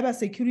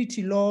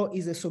cybersecurity law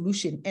is a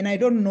solution. And I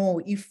don't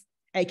know if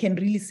I can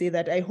really say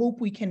that. I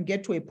hope we can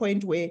get to a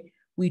point where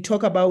we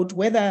talk about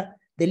whether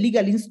the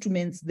legal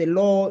instruments, the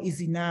law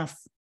is enough,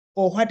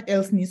 or what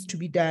else needs to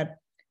be done.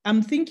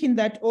 I'm thinking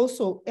that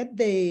also at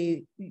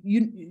the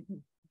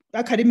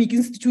academic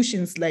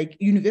institutions like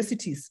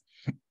universities,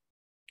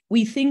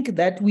 we think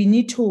that we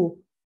need to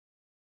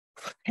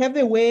have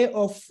a way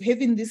of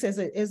having this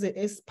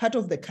as part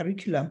of the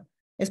curriculum,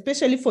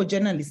 especially for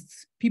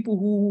journalists, people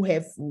who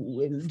have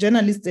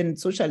journalists and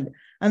social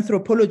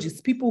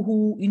anthropologists, people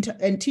who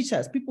and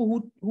teachers,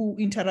 people who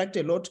interact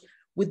a lot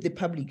with the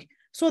public,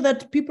 so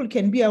that people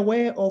can be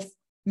aware of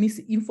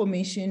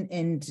misinformation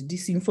and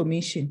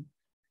disinformation.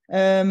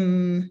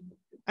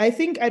 I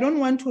think I don't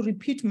want to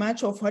repeat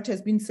much of what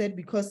has been said,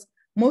 because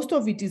most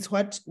of it is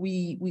what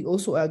we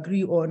also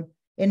agree on.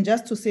 And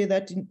just to say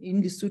that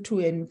in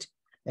Lesotho and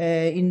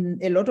in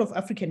a lot of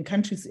African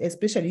countries,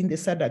 especially in the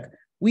SADC,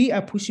 we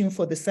are pushing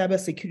for the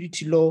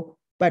cybersecurity law,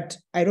 but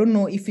I don't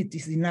know if it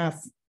is enough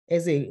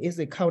as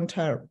a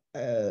counter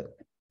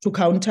to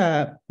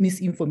counter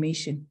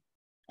misinformation.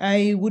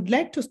 I would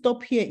like to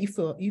stop here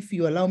if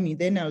you allow me,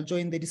 then I'll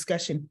join the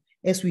discussion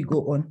as we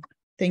go on.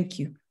 Thank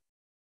you.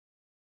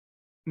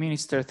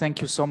 Minister, thank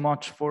you so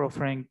much for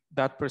offering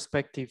that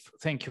perspective.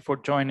 Thank you for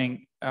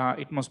joining.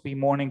 It must be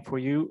morning for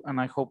you, and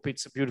I hope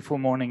it's a beautiful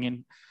morning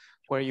in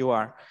where you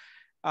are.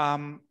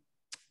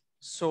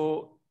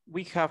 So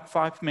we have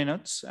 5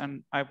 minutes,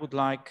 and I would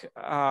like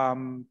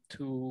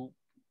to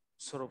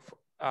sort of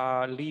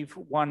leave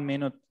 1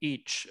 minute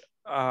each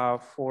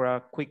for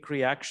a quick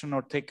reaction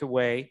or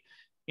takeaway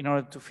in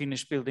order to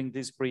finish building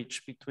this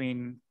bridge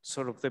between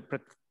sort of the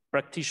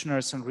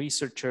practitioners and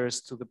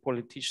researchers to the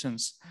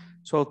politicians.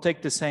 So I'll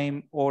take the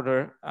same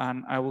order,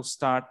 and I will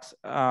start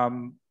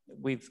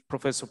with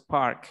Professor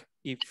Park,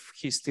 if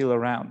he's still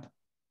around.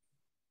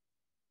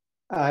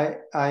 I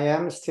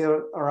am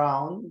still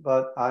around,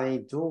 but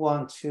I do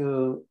want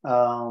to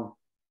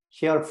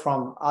hear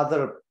from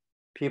other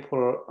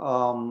people,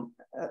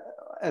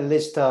 at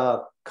least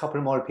a couple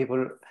more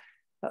people,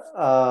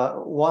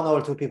 1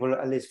 or 2 people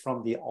at least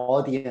from the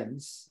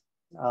audience.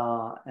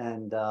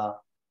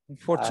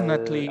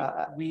 Unfortunately,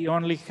 we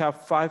only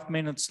have 5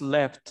 minutes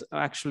left,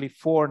 actually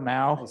 4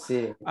 now. I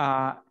see.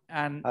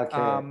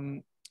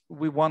 Okay.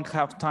 We won't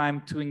have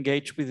time to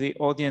engage with the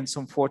audience,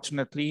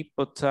 unfortunately,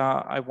 but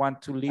I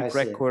want to leave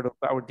record of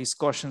our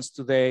discussions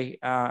today,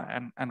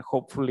 and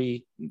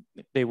hopefully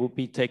they will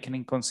be taken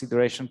in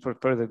consideration for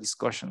further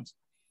discussions.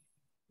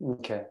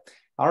 Okay.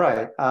 All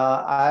right.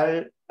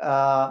 I'll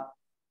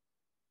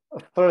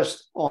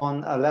first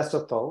on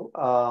Lesotho.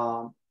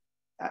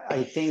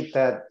 I think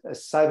that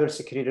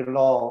cybersecurity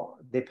law,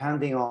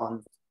 depending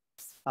on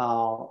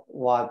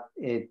what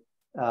it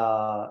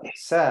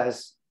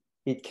says,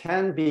 it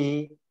can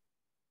be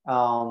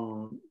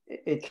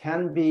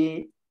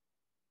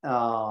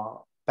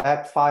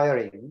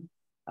backfiring.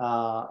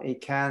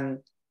 It can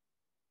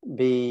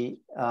be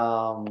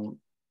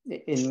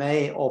it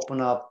may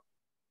open up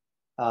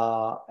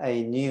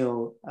a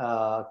new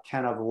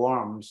can of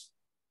worms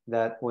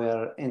that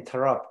will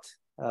interrupt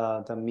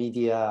the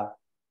media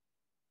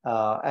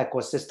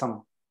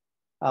ecosystem.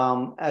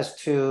 As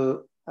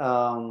to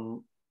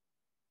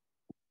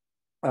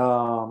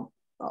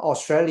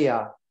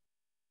Australia,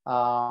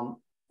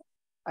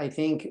 I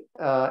think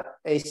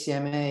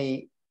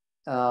ACMA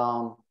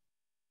I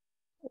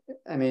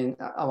mean,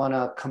 I want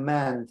to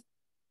commend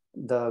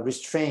the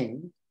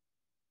restraint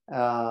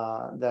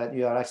that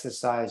you are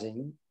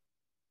exercising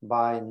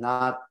by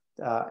not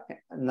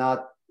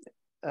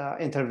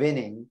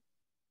intervening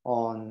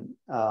on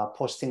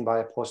posting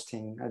by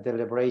posting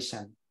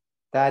deliberation.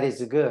 That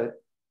is good,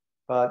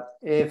 but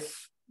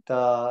if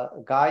the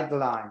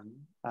guideline,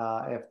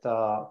 if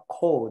the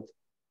code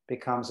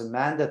becomes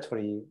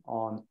mandatory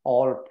on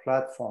all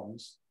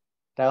platforms,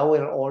 that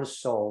will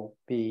also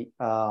be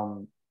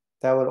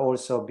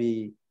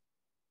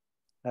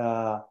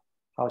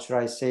how should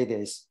I say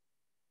this?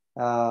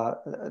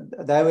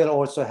 That will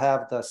also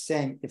have the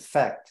same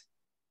effect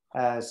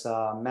as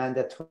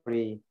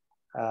mandatory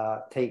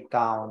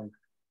takedown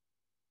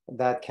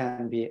that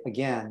can be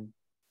again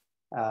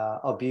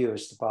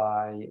abused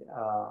by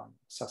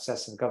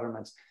successive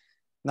governments.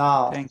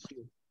 Now, thank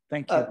you.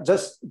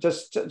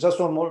 Just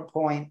one more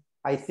point.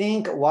 I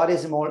think what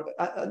is more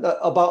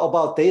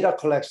about data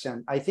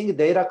collection. I think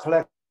data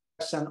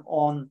collection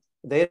on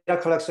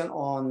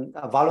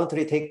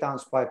voluntary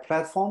takedowns by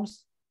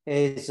platforms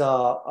is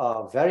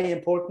very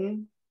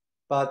important,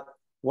 but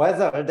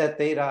whether that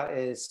data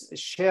is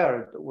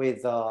shared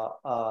with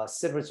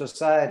civil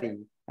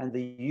society and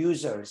the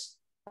users,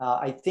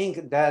 I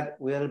think that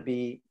will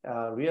be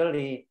a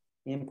really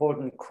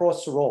important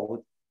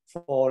crossroad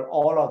for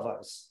all of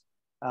us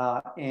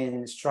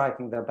in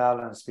striking the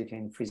balance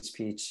between free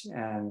speech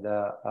and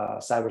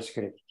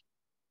cybersecurity.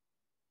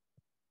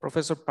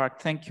 Professor Park,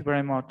 thank you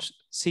very much.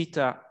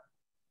 Sita,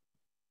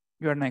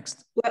 you're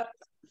next.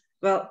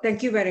 Well,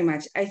 thank you very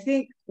much. I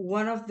think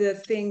one of the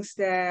things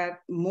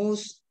that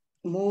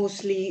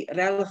mostly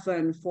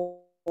relevant for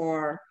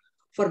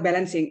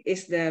balancing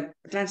is the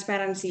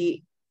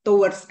transparency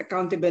towards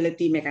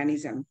accountability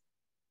mechanism.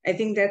 I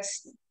think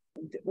that's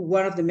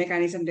one of the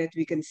mechanisms that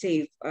we can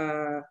save.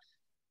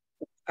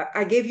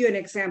 I gave you an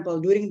example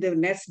during the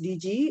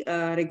NetzDG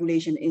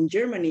regulation in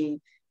Germany.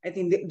 I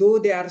think though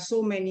there are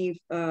so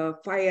many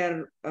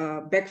backfire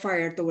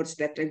towards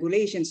that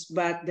regulations,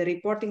 but the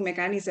reporting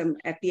mechanism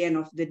at the end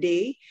of the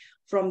day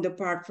from the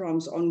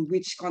platforms on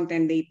which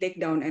content they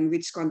take down and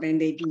which content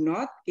they do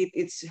not,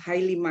 it's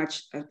highly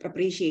much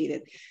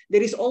appreciated.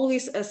 There is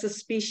always a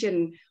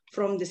suspicion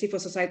from the civil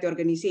society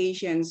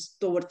organizations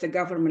towards the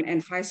government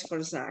and vice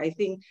versa. I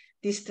think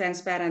this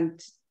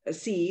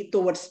transparency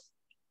towards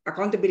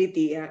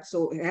accountability,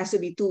 so it has to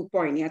be 2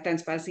 points,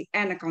 transparency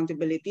and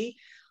accountability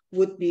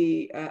would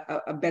be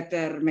a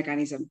better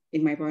mechanism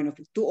in my point of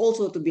view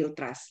to build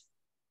trust.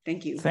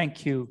 Thank you.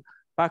 Thank you.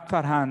 Pak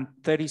Farhan,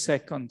 30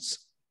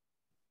 seconds.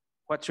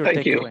 What's your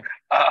takeaway?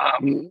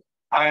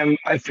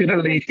 I feel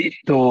related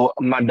to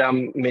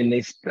Madam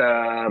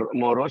Minister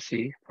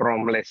Morosi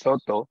from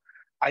Lesotho.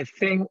 I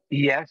think,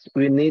 yes,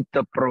 we need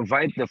to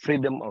provide the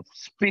freedom of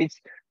speech,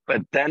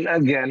 but then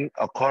again,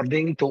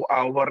 according to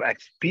our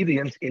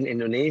experience in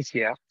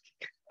Indonesia,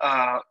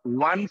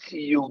 once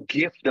you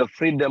give the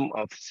freedom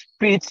of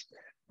speech,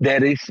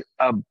 there is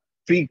a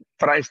big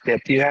price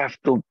that you have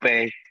to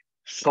pay,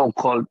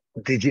 so-called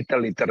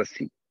digital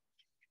literacy.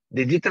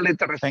 Digital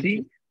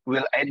literacy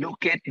will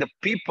educate the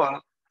people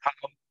how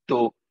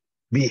to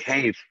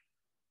behave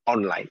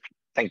online.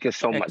 Thank you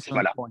so much,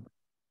 Madam. Point.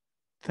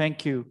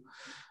 Thank you.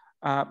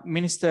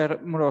 Minister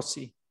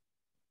Morosi.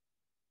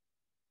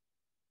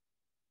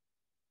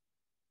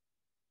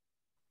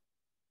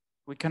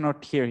 We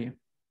cannot hear you.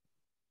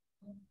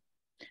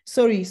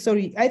 Sorry.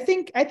 I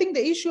think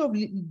the issue of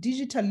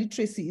digital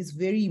literacy is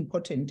very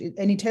important,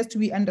 and it has to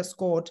be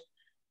underscored.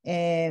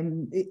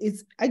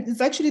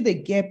 It's actually the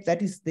gap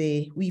that is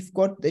there. We've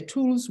got the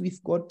tools,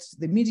 we've got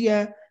the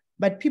media,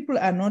 but people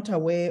are not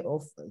aware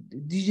of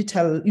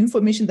digital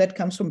information that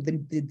comes from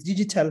the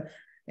digital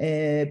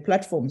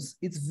platforms.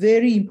 It's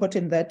very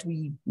important that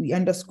we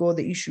underscore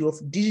the issue of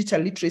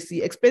digital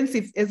literacy,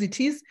 expensive as it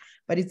is,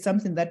 but it's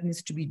something that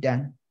needs to be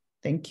done.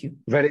 Thank you.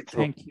 Very true.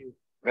 Thank you.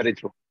 Very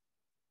true.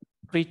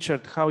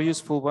 Richard, how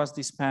useful was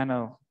this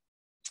panel?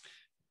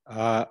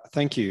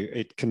 Thank you.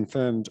 It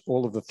confirmed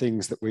all of the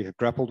things that we have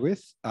grappled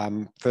with.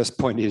 First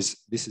point is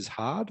this is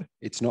hard.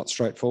 It's not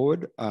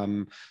straightforward.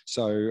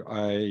 So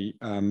I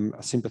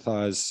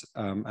sympathise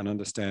and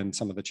understand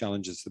some of the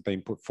challenges that have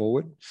been put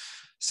forward.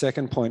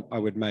 Second point I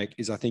would make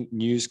is I think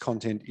news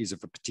content is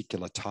of a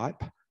particular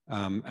type.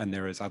 And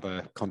there is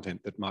other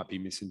content that might be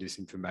mis and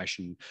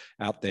disinformation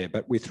out there.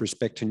 But with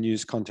respect to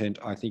news content,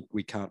 I think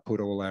we can't put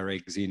all our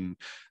eggs in.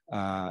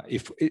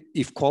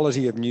 If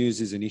quality of news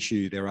is an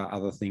issue, there are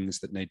other things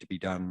that need to be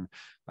done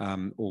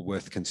or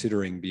worth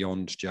considering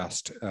beyond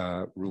just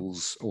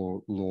rules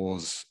or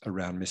laws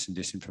around mis and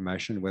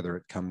disinformation, whether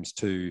it comes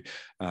to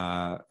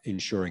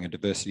ensuring a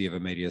diversity of a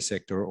media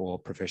sector or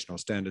professional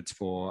standards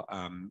for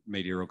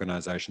media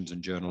organisations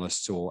and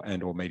journalists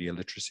or media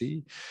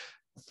literacy.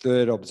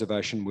 Third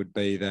observation would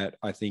be that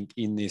I think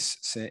in this,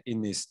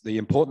 the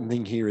important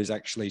thing here is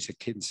actually to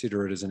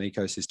consider it as an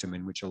ecosystem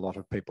in which a lot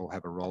of people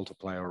have a role to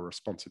play or a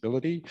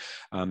responsibility.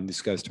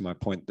 This goes to my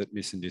point that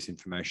mis and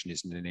disinformation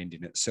isn't an end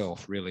in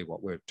itself. Really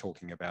what we're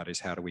talking about is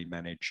how do we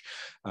manage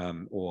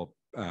or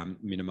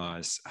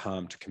minimise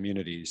harm to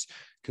communities.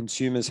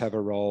 Consumers have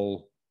a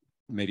role.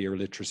 Media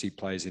literacy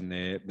plays in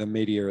there. The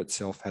media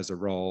itself has a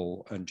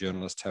role, and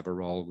journalists have a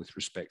role with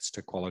respects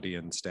to quality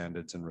and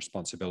standards and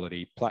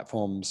responsibility.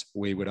 Platforms,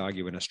 we would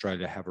argue in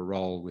Australia, have a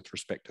role with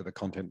respect to the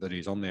content that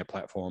is on their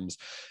platforms,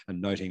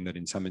 and noting that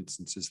in some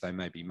instances they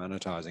may be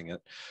monetising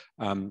it.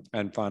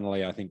 And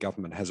finally, I think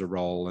government has a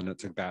role, and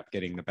it's about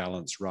getting the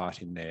balance right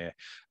in there.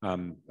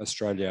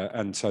 Australia,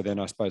 and so then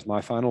I suppose my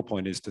final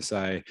point is to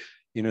say,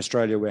 in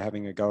Australia, we're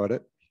having a go at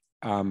it.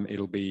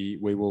 We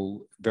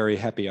will very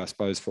happy, I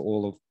suppose, for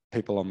all of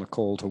people on the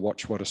call to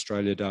watch what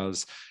Australia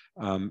does,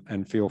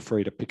 and feel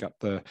free to pick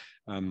up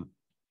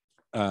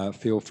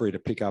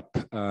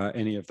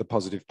any of the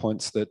positive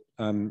points that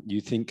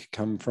you think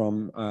come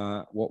from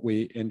what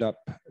we end up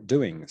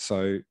doing.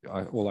 So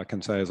all I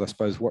can say is, I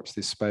suppose, watch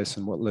this space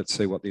and let's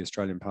see what the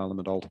Australian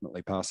Parliament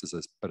ultimately passes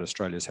us. But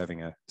Australia's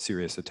having a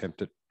serious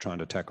attempt at trying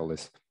to tackle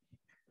this.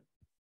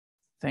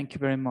 Thank you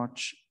very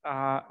much.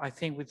 I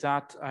think with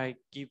that, I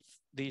give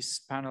this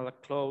panel a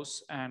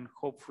close, and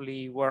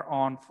hopefully we're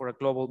on for a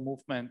global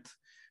movement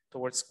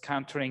towards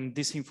countering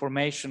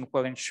disinformation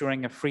while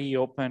ensuring a free,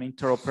 open,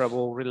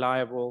 interoperable,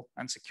 reliable,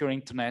 and secure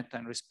internet,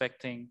 and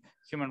respecting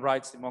human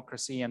rights,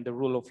 democracy, and the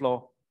rule of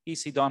law.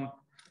 Easy done.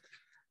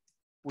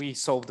 We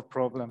solved the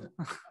problem.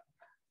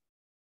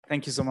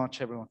 Thank you so much,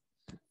 everyone.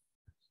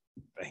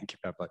 Thank you,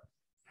 Pablo.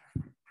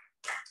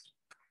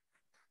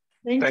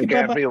 Thank you,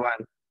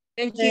 everyone.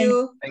 Thank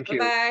you. Thank you.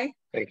 Bye-bye.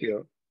 Thank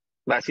you.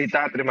 Mbak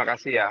Sita, terima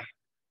kasih ya.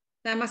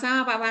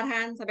 Sama-sama Pak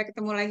Farhan. Sampai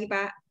ketemu lagi,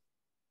 Pak.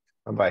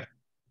 Bye-bye.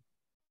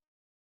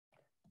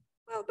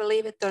 Well,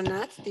 believe it or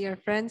not, dear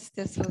friends,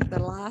 this was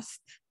the last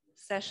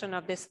session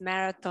of this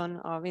marathon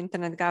of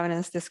internet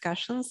governance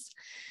discussions.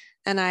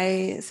 And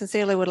I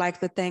sincerely would like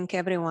to thank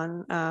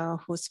everyone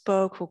who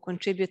spoke, who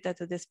contributed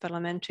to this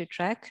parliamentary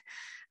track.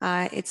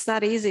 It's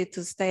not easy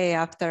to stay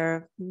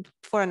after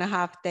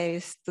 4.5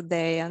 days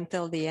today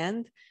until the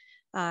end.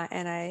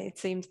 It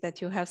seems that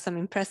you have some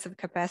impressive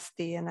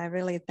capacity, and I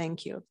really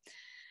thank you.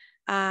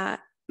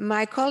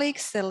 My colleague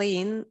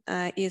Celine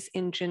is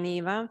in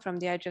Geneva from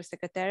the APrIGF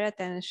Secretariat,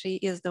 and she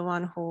is the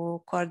one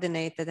who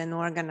coordinated and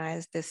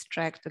organized this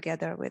track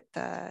together with,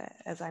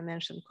 as I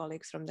mentioned,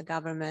 colleagues from the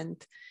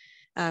government,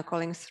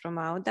 colleagues from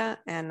AUDA,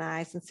 and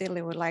I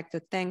sincerely would like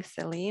to thank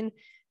Celine.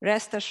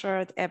 Rest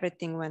assured,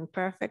 everything went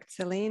perfect,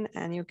 Celine,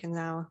 and you can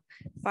now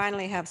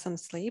finally have some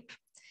sleep.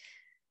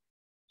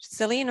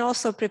 Celine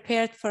also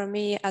prepared for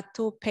me a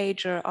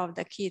 2-pager of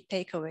the key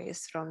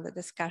takeaways from the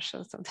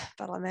discussions of the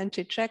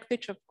parliamentary track,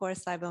 which of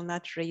course I will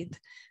not read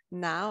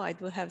now. I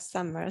do have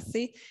some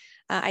mercy.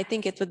 I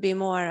think it would be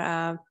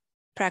more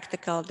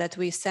practical that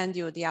we send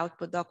you the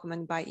output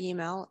document by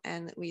email,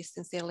 and we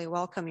sincerely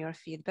welcome your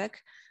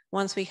feedback.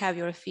 Once we have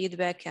your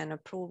feedback and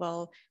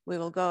approval, we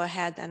will go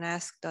ahead and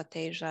ask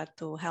 .Asia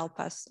to help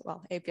us,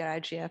 well,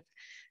 APrIGF,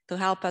 to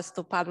help us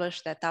to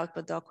publish that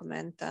output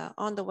document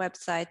on the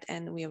website,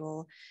 and we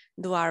will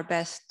do our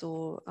best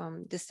to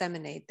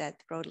disseminate that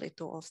broadly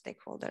to all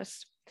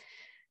stakeholders.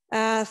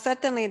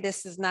 Certainly,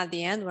 this is not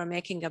the end. We're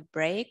making a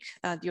break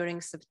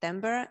during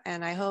September,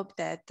 and I hope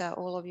that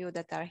all of you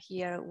that are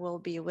here will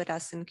be with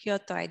us in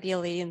Kyoto,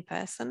 ideally in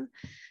person.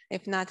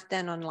 If not,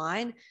 then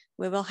online.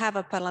 We will have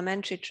a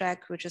parliamentary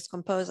track which is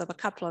composed of a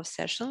couple of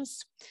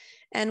sessions,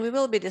 and we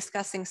will be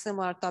discussing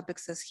similar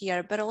topics as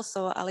here, but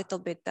also a little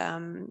bit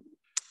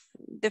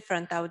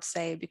different, I would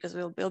say, because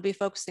we'll be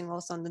focusing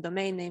also on the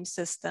domain name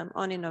system,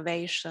 on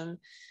innovation,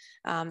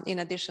 in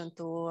addition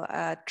to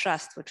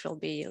trust, which will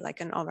be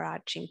like an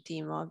overarching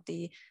theme of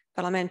the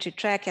parliamentary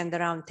track and the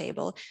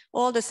roundtable.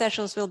 All the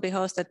sessions will be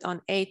hosted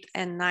on 8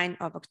 and 9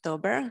 of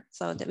October,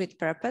 so with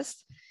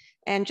purpose.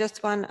 And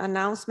just one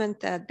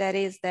announcement, that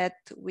is that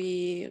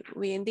we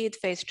indeed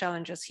face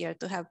challenges here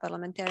to have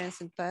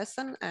parliamentarians in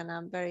person, and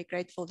I'm very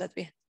grateful that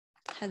we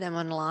had them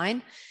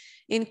online.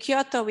 In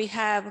Kyoto, we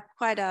have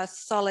quite a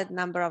solid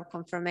number of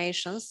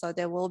confirmations, so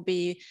there will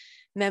be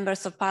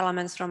members of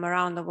parliaments from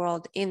around the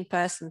world in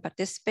person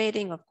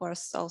participating, of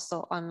course,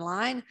 also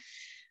online.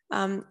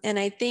 And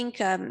I think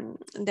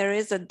there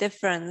is a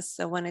difference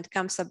when it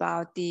comes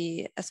about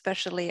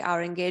especially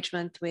our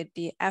engagement with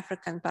the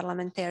African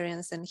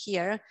parliamentarians in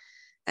here,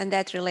 and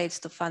that relates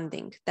to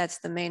funding. That's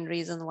the main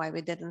reason why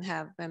we didn't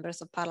have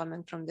members of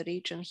parliament from the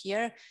region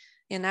here.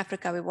 In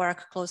Africa, we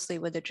work closely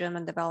with the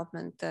German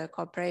Development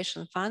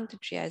Cooperation Fund,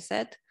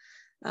 GIZ.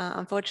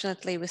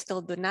 Unfortunately, we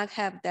still do not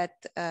have that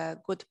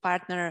good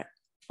partner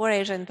for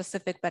Asia and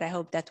Pacific, but I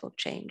hope that will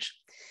change.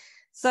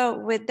 So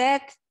with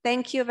that,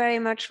 thank you very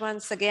much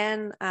once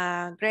again.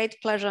 Great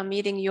pleasure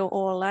meeting you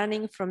all,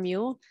 learning from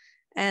you.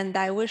 And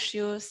I wish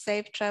you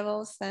safe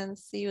travels and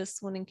see you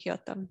soon in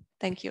Kyoto.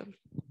 Thank you.